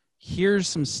 here's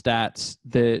some stats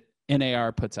that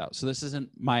NAR puts out. So this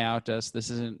isn't my outdesk.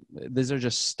 These are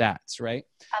just stats, right?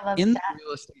 I love in stats. the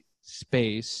real estate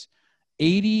space,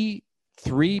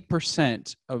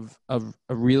 83% of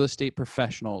real estate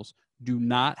professionals do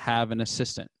not have an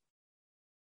assistant.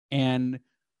 And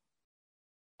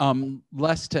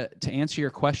Les, to answer your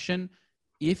question,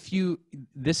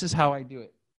 this is how I do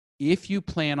it. If you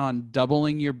plan on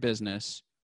doubling your business,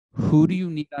 who do you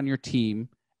need on your team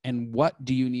and what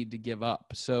do you need to give up?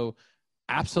 So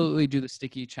absolutely do the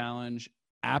sticky challenge.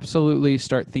 Absolutely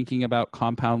start thinking about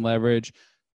compound leverage.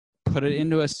 Put it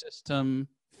into a system.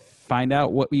 Find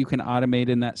out what you can automate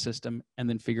in that system, and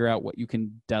then figure out what you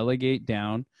can delegate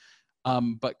down.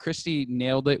 But Christy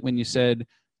nailed it when you said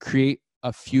create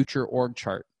a future org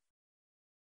chart.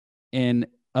 In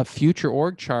a future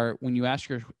org chart, when you ask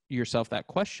yourself that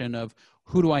question of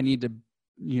who do I need to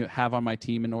have on my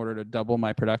team in order to double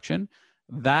my production,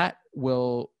 that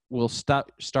will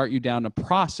start you down a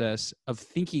process of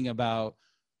thinking about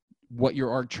what your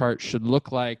org chart should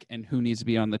look like and who needs to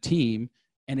be on the team.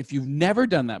 And if you've never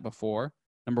done that before,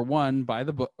 number one, buy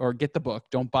the book or get the book.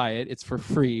 Don't buy it. It's for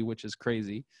free, which is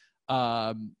crazy.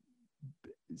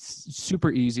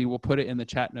 Super easy. We'll put it in the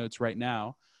chat notes right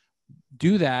now.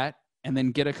 Do that and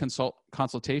then get a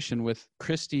consultation with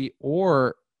Christy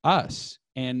or us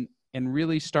and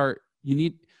really start.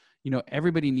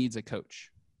 Everybody needs a coach.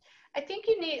 I think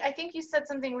you said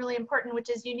something really important, which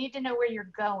is you need to know where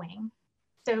you're going.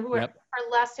 So for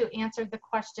Les, who answered the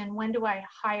question, when do I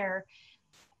hire?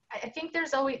 I think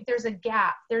there's a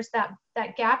gap. There's that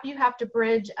gap you have to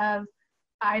bridge of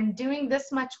I'm doing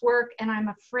this much work and I'm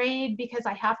afraid because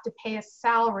I have to pay a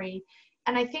salary.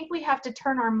 And I think we have to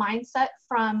turn our mindset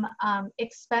from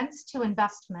expense to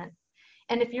investment.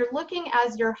 And if you're looking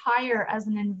as your hire as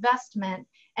an investment,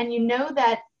 and you know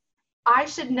that I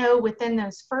should know within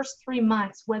those first 3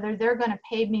 months whether they're going to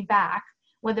pay me back,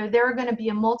 whether they're going to be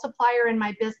a multiplier in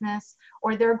my business,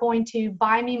 or they're going to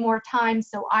buy me more time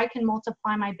so I can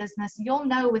multiply my business. You'll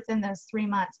know within those 3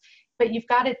 months. But you've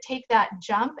got to take that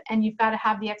jump, and you've got to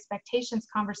have the expectations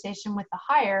conversation with the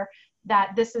hire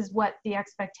that this is what the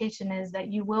expectation is,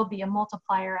 that you will be a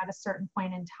multiplier at a certain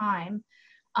point in time.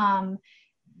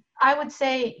 I would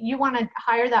say you want to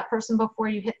hire that person before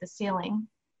you hit the ceiling.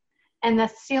 And the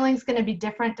ceiling's going to be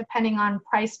different depending on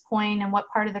price point and what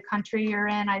part of the country you're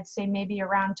in. I'd say maybe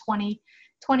around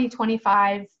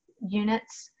 25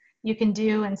 units you can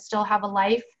do and still have a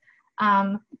life.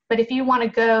 But if you want to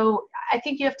go, I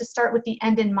think you have to start with the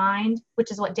end in mind,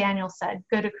 which is what Daniel said.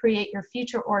 Go to create your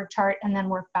future org chart and then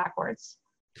work backwards.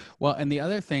 Well, and the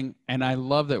other thing, and I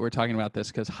love that we're talking about this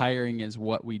because hiring is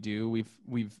what we do.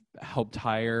 We've helped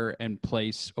hire and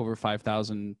place over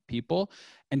 5,000 people.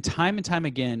 And time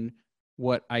again,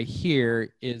 what I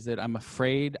hear is that I'm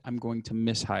afraid I'm going to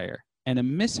mishire. And a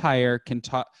mishire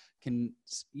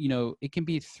it can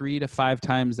be 3 to 5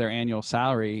 times their annual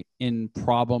salary in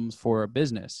problems for a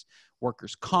business.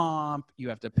 Workers' comp, you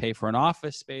have to pay for an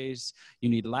office space, you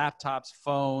need laptops,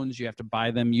 phones, you have to buy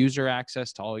them user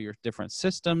access to all your different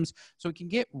systems. So it can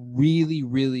get really,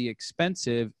 really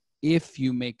expensive if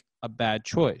you make a bad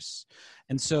choice.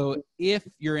 And so if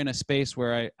you're in a space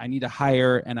where I need to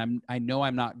hire and I know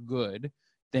I'm not good,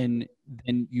 then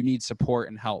you need support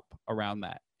and help around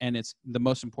that. And it's the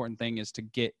most important thing is to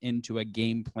get into a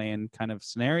game plan kind of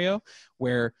scenario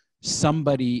where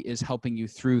somebody is helping you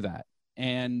through that.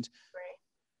 And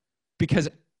because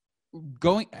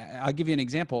I'll give you an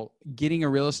example, getting a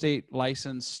real estate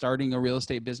license, starting a real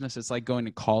estate business, it's like going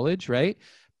to college, right?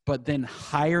 But then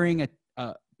hiring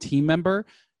a team member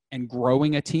and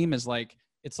growing a team is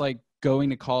it's like going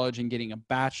to college and getting a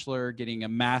bachelor, getting a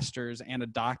master's and a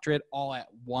doctorate all at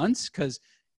once. Cause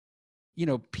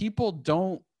people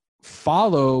don't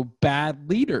follow bad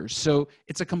leaders. So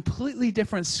it's a completely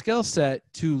different skill set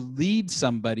to lead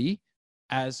somebody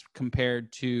as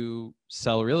compared to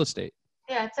sell real estate.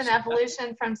 Yeah, it's an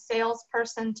evolution from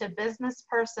salesperson to business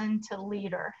person to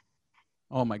leader.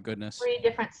 Oh my goodness. 3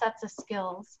 different sets of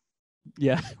skills.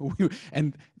 Yeah.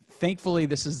 And thankfully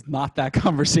this is not that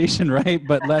conversation, right?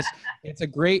 But it's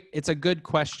a good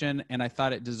question. And I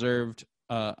thought it deserved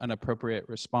an appropriate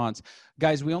response.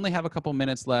 Guys, we only have a couple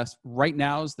minutes left. Right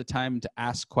now is the time to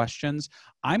ask questions.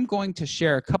 I'm going to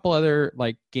share a couple other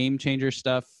like game changer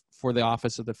stuff for the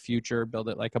Office of the Future, Build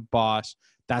It Like a Boss.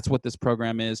 That's what this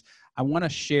program is. I want to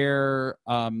share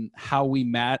how we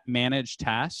manage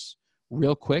tasks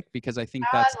real quick, because I think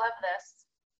I love this.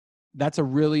 That's a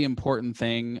really important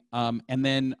thing. And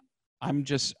then I'm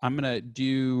going to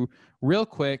do real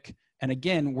quick. And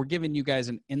again, we're giving you guys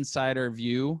an insider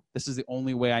view. This is the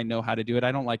only way I know how to do it.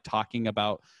 I don't like talking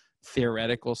about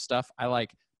theoretical stuff. I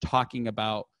like talking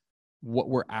about what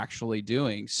we're actually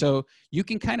doing. So you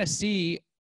can kind of see,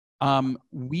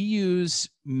 we use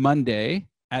Monday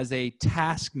as a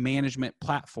task management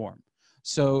platform.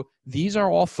 So these are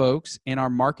all folks in our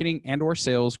marketing and or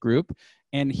sales group.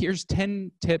 And here's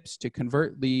 10 tips to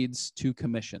convert leads to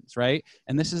commissions, right?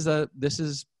 And this is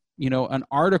an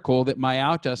article that My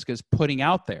Outdesk is putting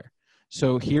out there.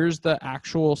 So here's the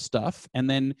actual stuff. And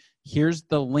then here's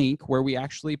the link where we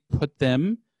actually put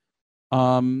them,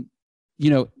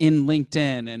 in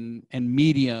LinkedIn and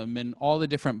Medium and all the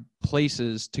different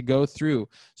places to go through.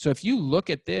 So if you look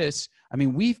at this, I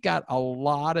mean, we've got a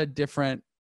lot of different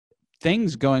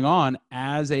things going on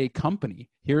as a company.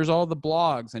 Here's all the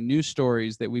blogs and news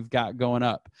stories that we've got going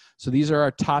up. So these are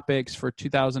our topics for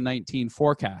 2019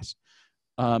 forecast.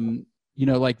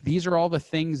 These are all the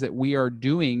things that we are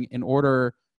doing in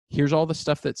order. Here's all the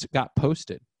stuff that's got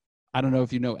posted. I don't know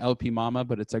if you know LP Mama,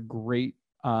 but it's a great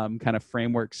kind of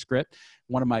framework script,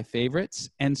 one of my favorites.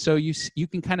 And so you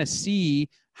can kind of see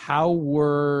how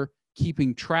we're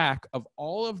keeping track of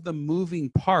all of the moving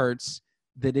parts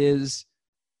that is,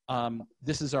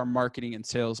 this is our marketing and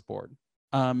sales board.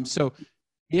 So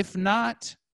if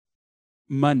not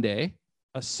Monday,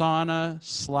 Asana,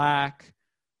 Slack,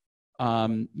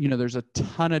 there's a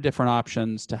ton of different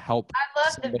options to help. I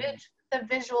love the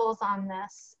visuals on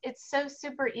this. It's so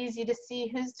super easy to see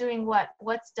who's doing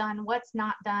what's done, what's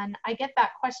not done. I get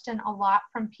that question a lot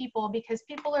from people because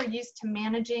people are used to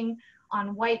managing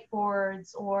on whiteboards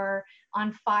or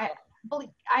on file.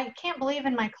 I can't believe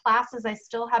in my classes I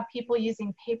still have people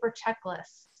using paper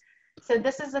checklists. So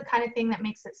this is the kind of thing that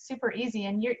makes it super easy.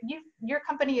 And your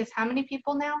company is how many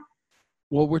people now?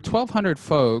 Well, we're 1,200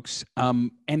 folks.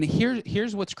 And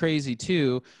here's what's crazy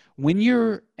too.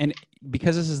 And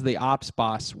because this is the Ops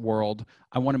Boss world,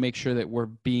 I want to make sure that we're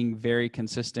being very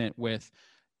consistent with,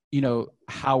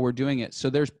 how we're doing it. So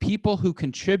there's people who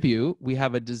contribute. We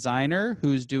have a designer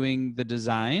who's doing the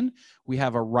design. We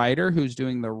have a writer who's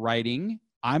doing the writing.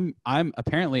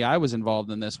 Apparently I was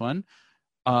involved in this one.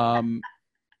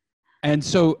 And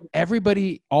so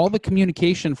all the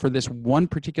communication for this one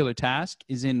particular task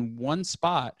is in one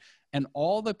spot, and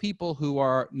all the people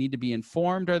who need to be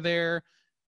informed are there,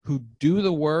 who do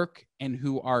the work and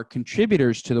who are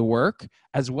contributors to the work,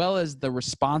 as well as the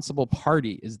responsible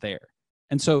party is there.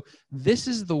 And so this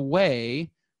is the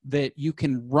way that you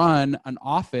can run an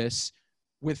office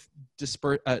with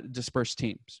dispersed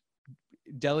teams.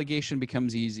 Delegation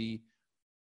becomes easy.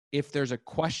 If there's a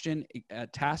question, a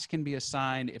task can be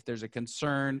assigned. If there's a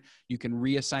concern, you can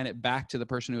reassign it back to the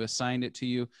person who assigned it to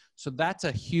you. So that's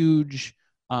a huge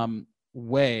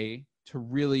way to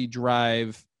really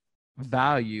drive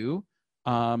value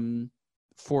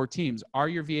for teams. Are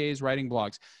your VAs writing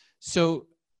blogs? So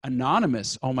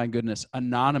Anonymous, oh my goodness,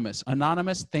 Anonymous,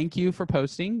 thank you for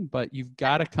posting, but you've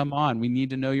got to come on. We need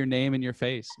to know your name and your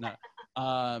face. No.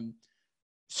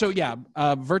 So yeah,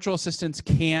 virtual assistants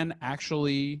can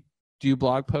actually do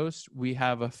blog posts. We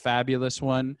have a fabulous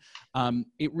one.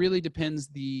 It really depends.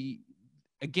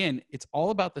 Again, it's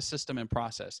all about the system and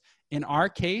process. In our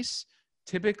case,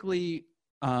 typically,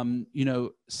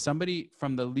 somebody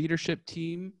from the leadership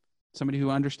team, somebody who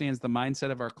understands the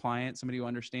mindset of our client, somebody who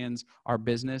understands our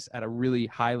business at a really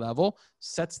high level,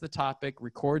 sets the topic,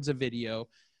 records a video,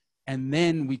 and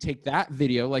then we take that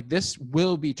video, like this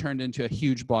will be turned into a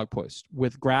huge blog post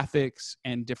with graphics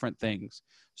and different things.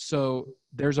 So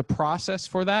there's a process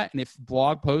for that. And if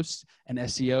blog posts and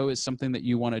SEO is something that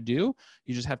you want to do,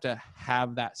 you just have to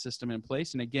have that system in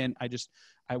place. And again,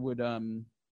 I would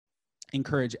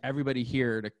encourage everybody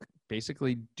here to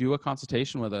basically do a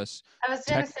consultation with us. I was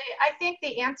going to say, I think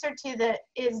the answer to that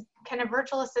is, can a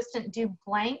virtual assistant do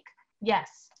blank?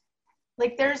 Yes.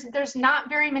 Like there's not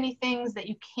very many things that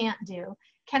you can't do.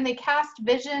 Can they cast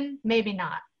vision? Maybe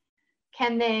not.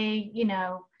 Can they,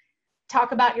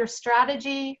 talk about your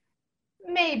strategy?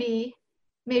 Maybe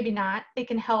not. They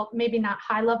can help, maybe not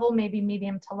high level, maybe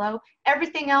medium to low.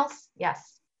 Everything else,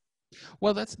 yes.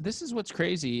 Well, this is what's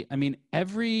crazy. I mean,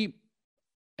 every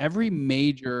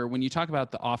major, when you talk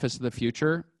about the office of the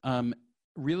future,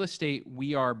 real estate,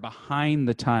 we are behind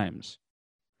the times.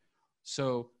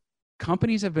 So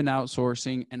companies have been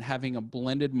outsourcing and having a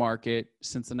blended market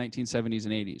since the 1970s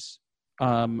and 80s.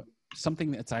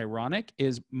 Something that's ironic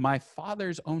is my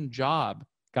father's own job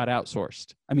got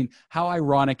outsourced. I mean, how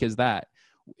ironic is that?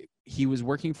 He was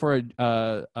working for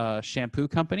a shampoo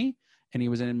company, and he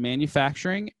was in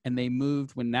manufacturing, and they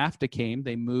moved when NAFTA came,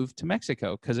 they moved to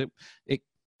Mexico because it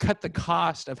cut the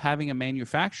cost of having a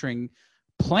manufacturing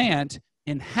plant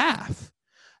in half.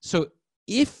 So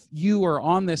if you are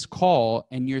on this call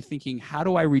and you're thinking, how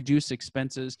do I reduce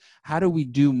expenses? How do we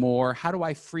do more? How do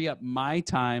I free up my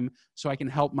time so I can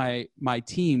help my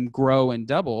team grow and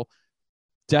double?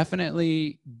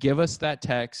 Definitely give us that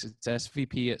text. It's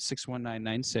SVP at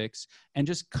 61996, and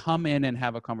just come in and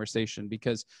have a conversation,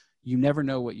 because you never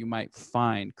know what you might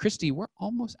find. Christy, we're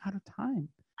almost out of time.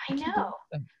 I know.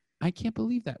 I can't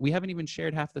believe that. We haven't even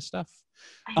shared half the stuff.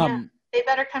 I know. They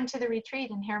better come to the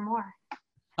retreat and hear more.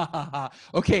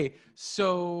 Okay,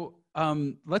 so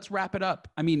let's wrap it up.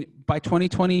 I mean, by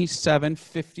 2027,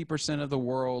 50% of the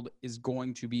world is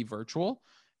going to be virtual.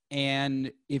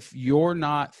 And if you're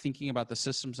not thinking about the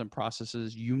systems and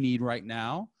processes you need right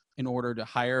now in order to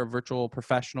hire virtual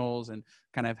professionals and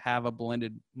kind of have a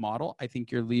blended model, I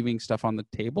think you're leaving stuff on the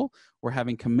table. We're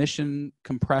having commission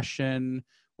compression.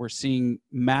 We're seeing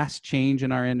mass change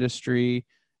in our industry.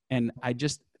 And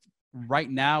right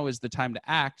now is the time to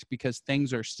act, because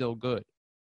things are still good.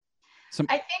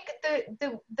 I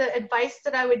think the advice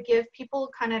that I would give people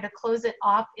kind of to close it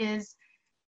off is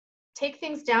take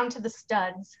things down to the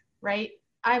studs, right?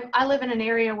 I live in an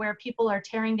area where people are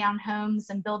tearing down homes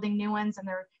and building new ones, and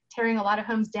they're tearing a lot of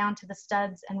homes down to the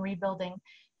studs and rebuilding.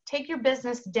 Take your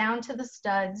business down to the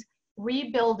studs,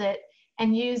 rebuild it,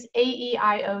 and use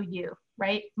AEIOU,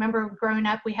 right? Remember growing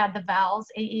up, we had the vowels,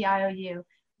 AEIOU.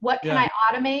 What can I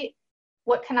automate?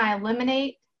 What can I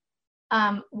eliminate?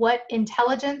 What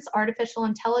artificial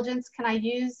intelligence can I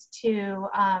use to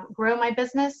grow my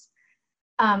business?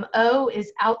 O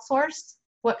is outsource.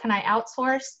 What can I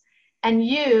outsource? And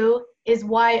U is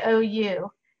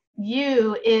YOU.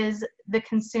 U is the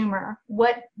consumer.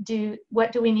 What do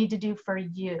we need to do for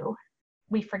you?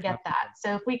 We forget that.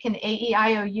 So if we can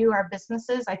AEIOU our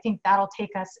businesses, I think that'll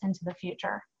take us into the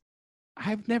future.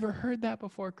 I've never heard that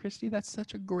before, Christy. That's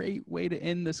such a great way to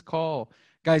end this call.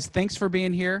 Guys, thanks for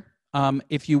being here.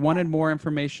 If you wanted more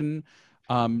information,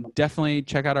 definitely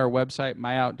check out our website,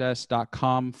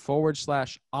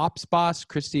 myoutdesk.com/opsboss.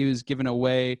 Christy was giving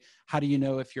away, how do you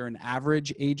know if you're an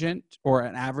average agent or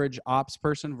an average ops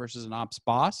person versus an ops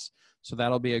boss? So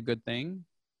that'll be a good thing.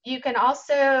 You can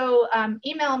also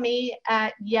email me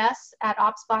at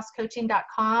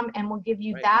yes@opsbosscoaching.com, and we'll give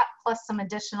you that plus some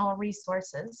additional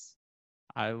resources.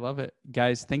 I love it.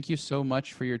 Guys, thank you so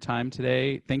much for your time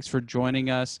today. Thanks for joining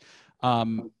us.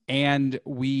 And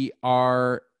we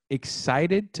are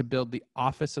excited to build the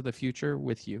office of the future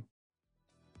with you.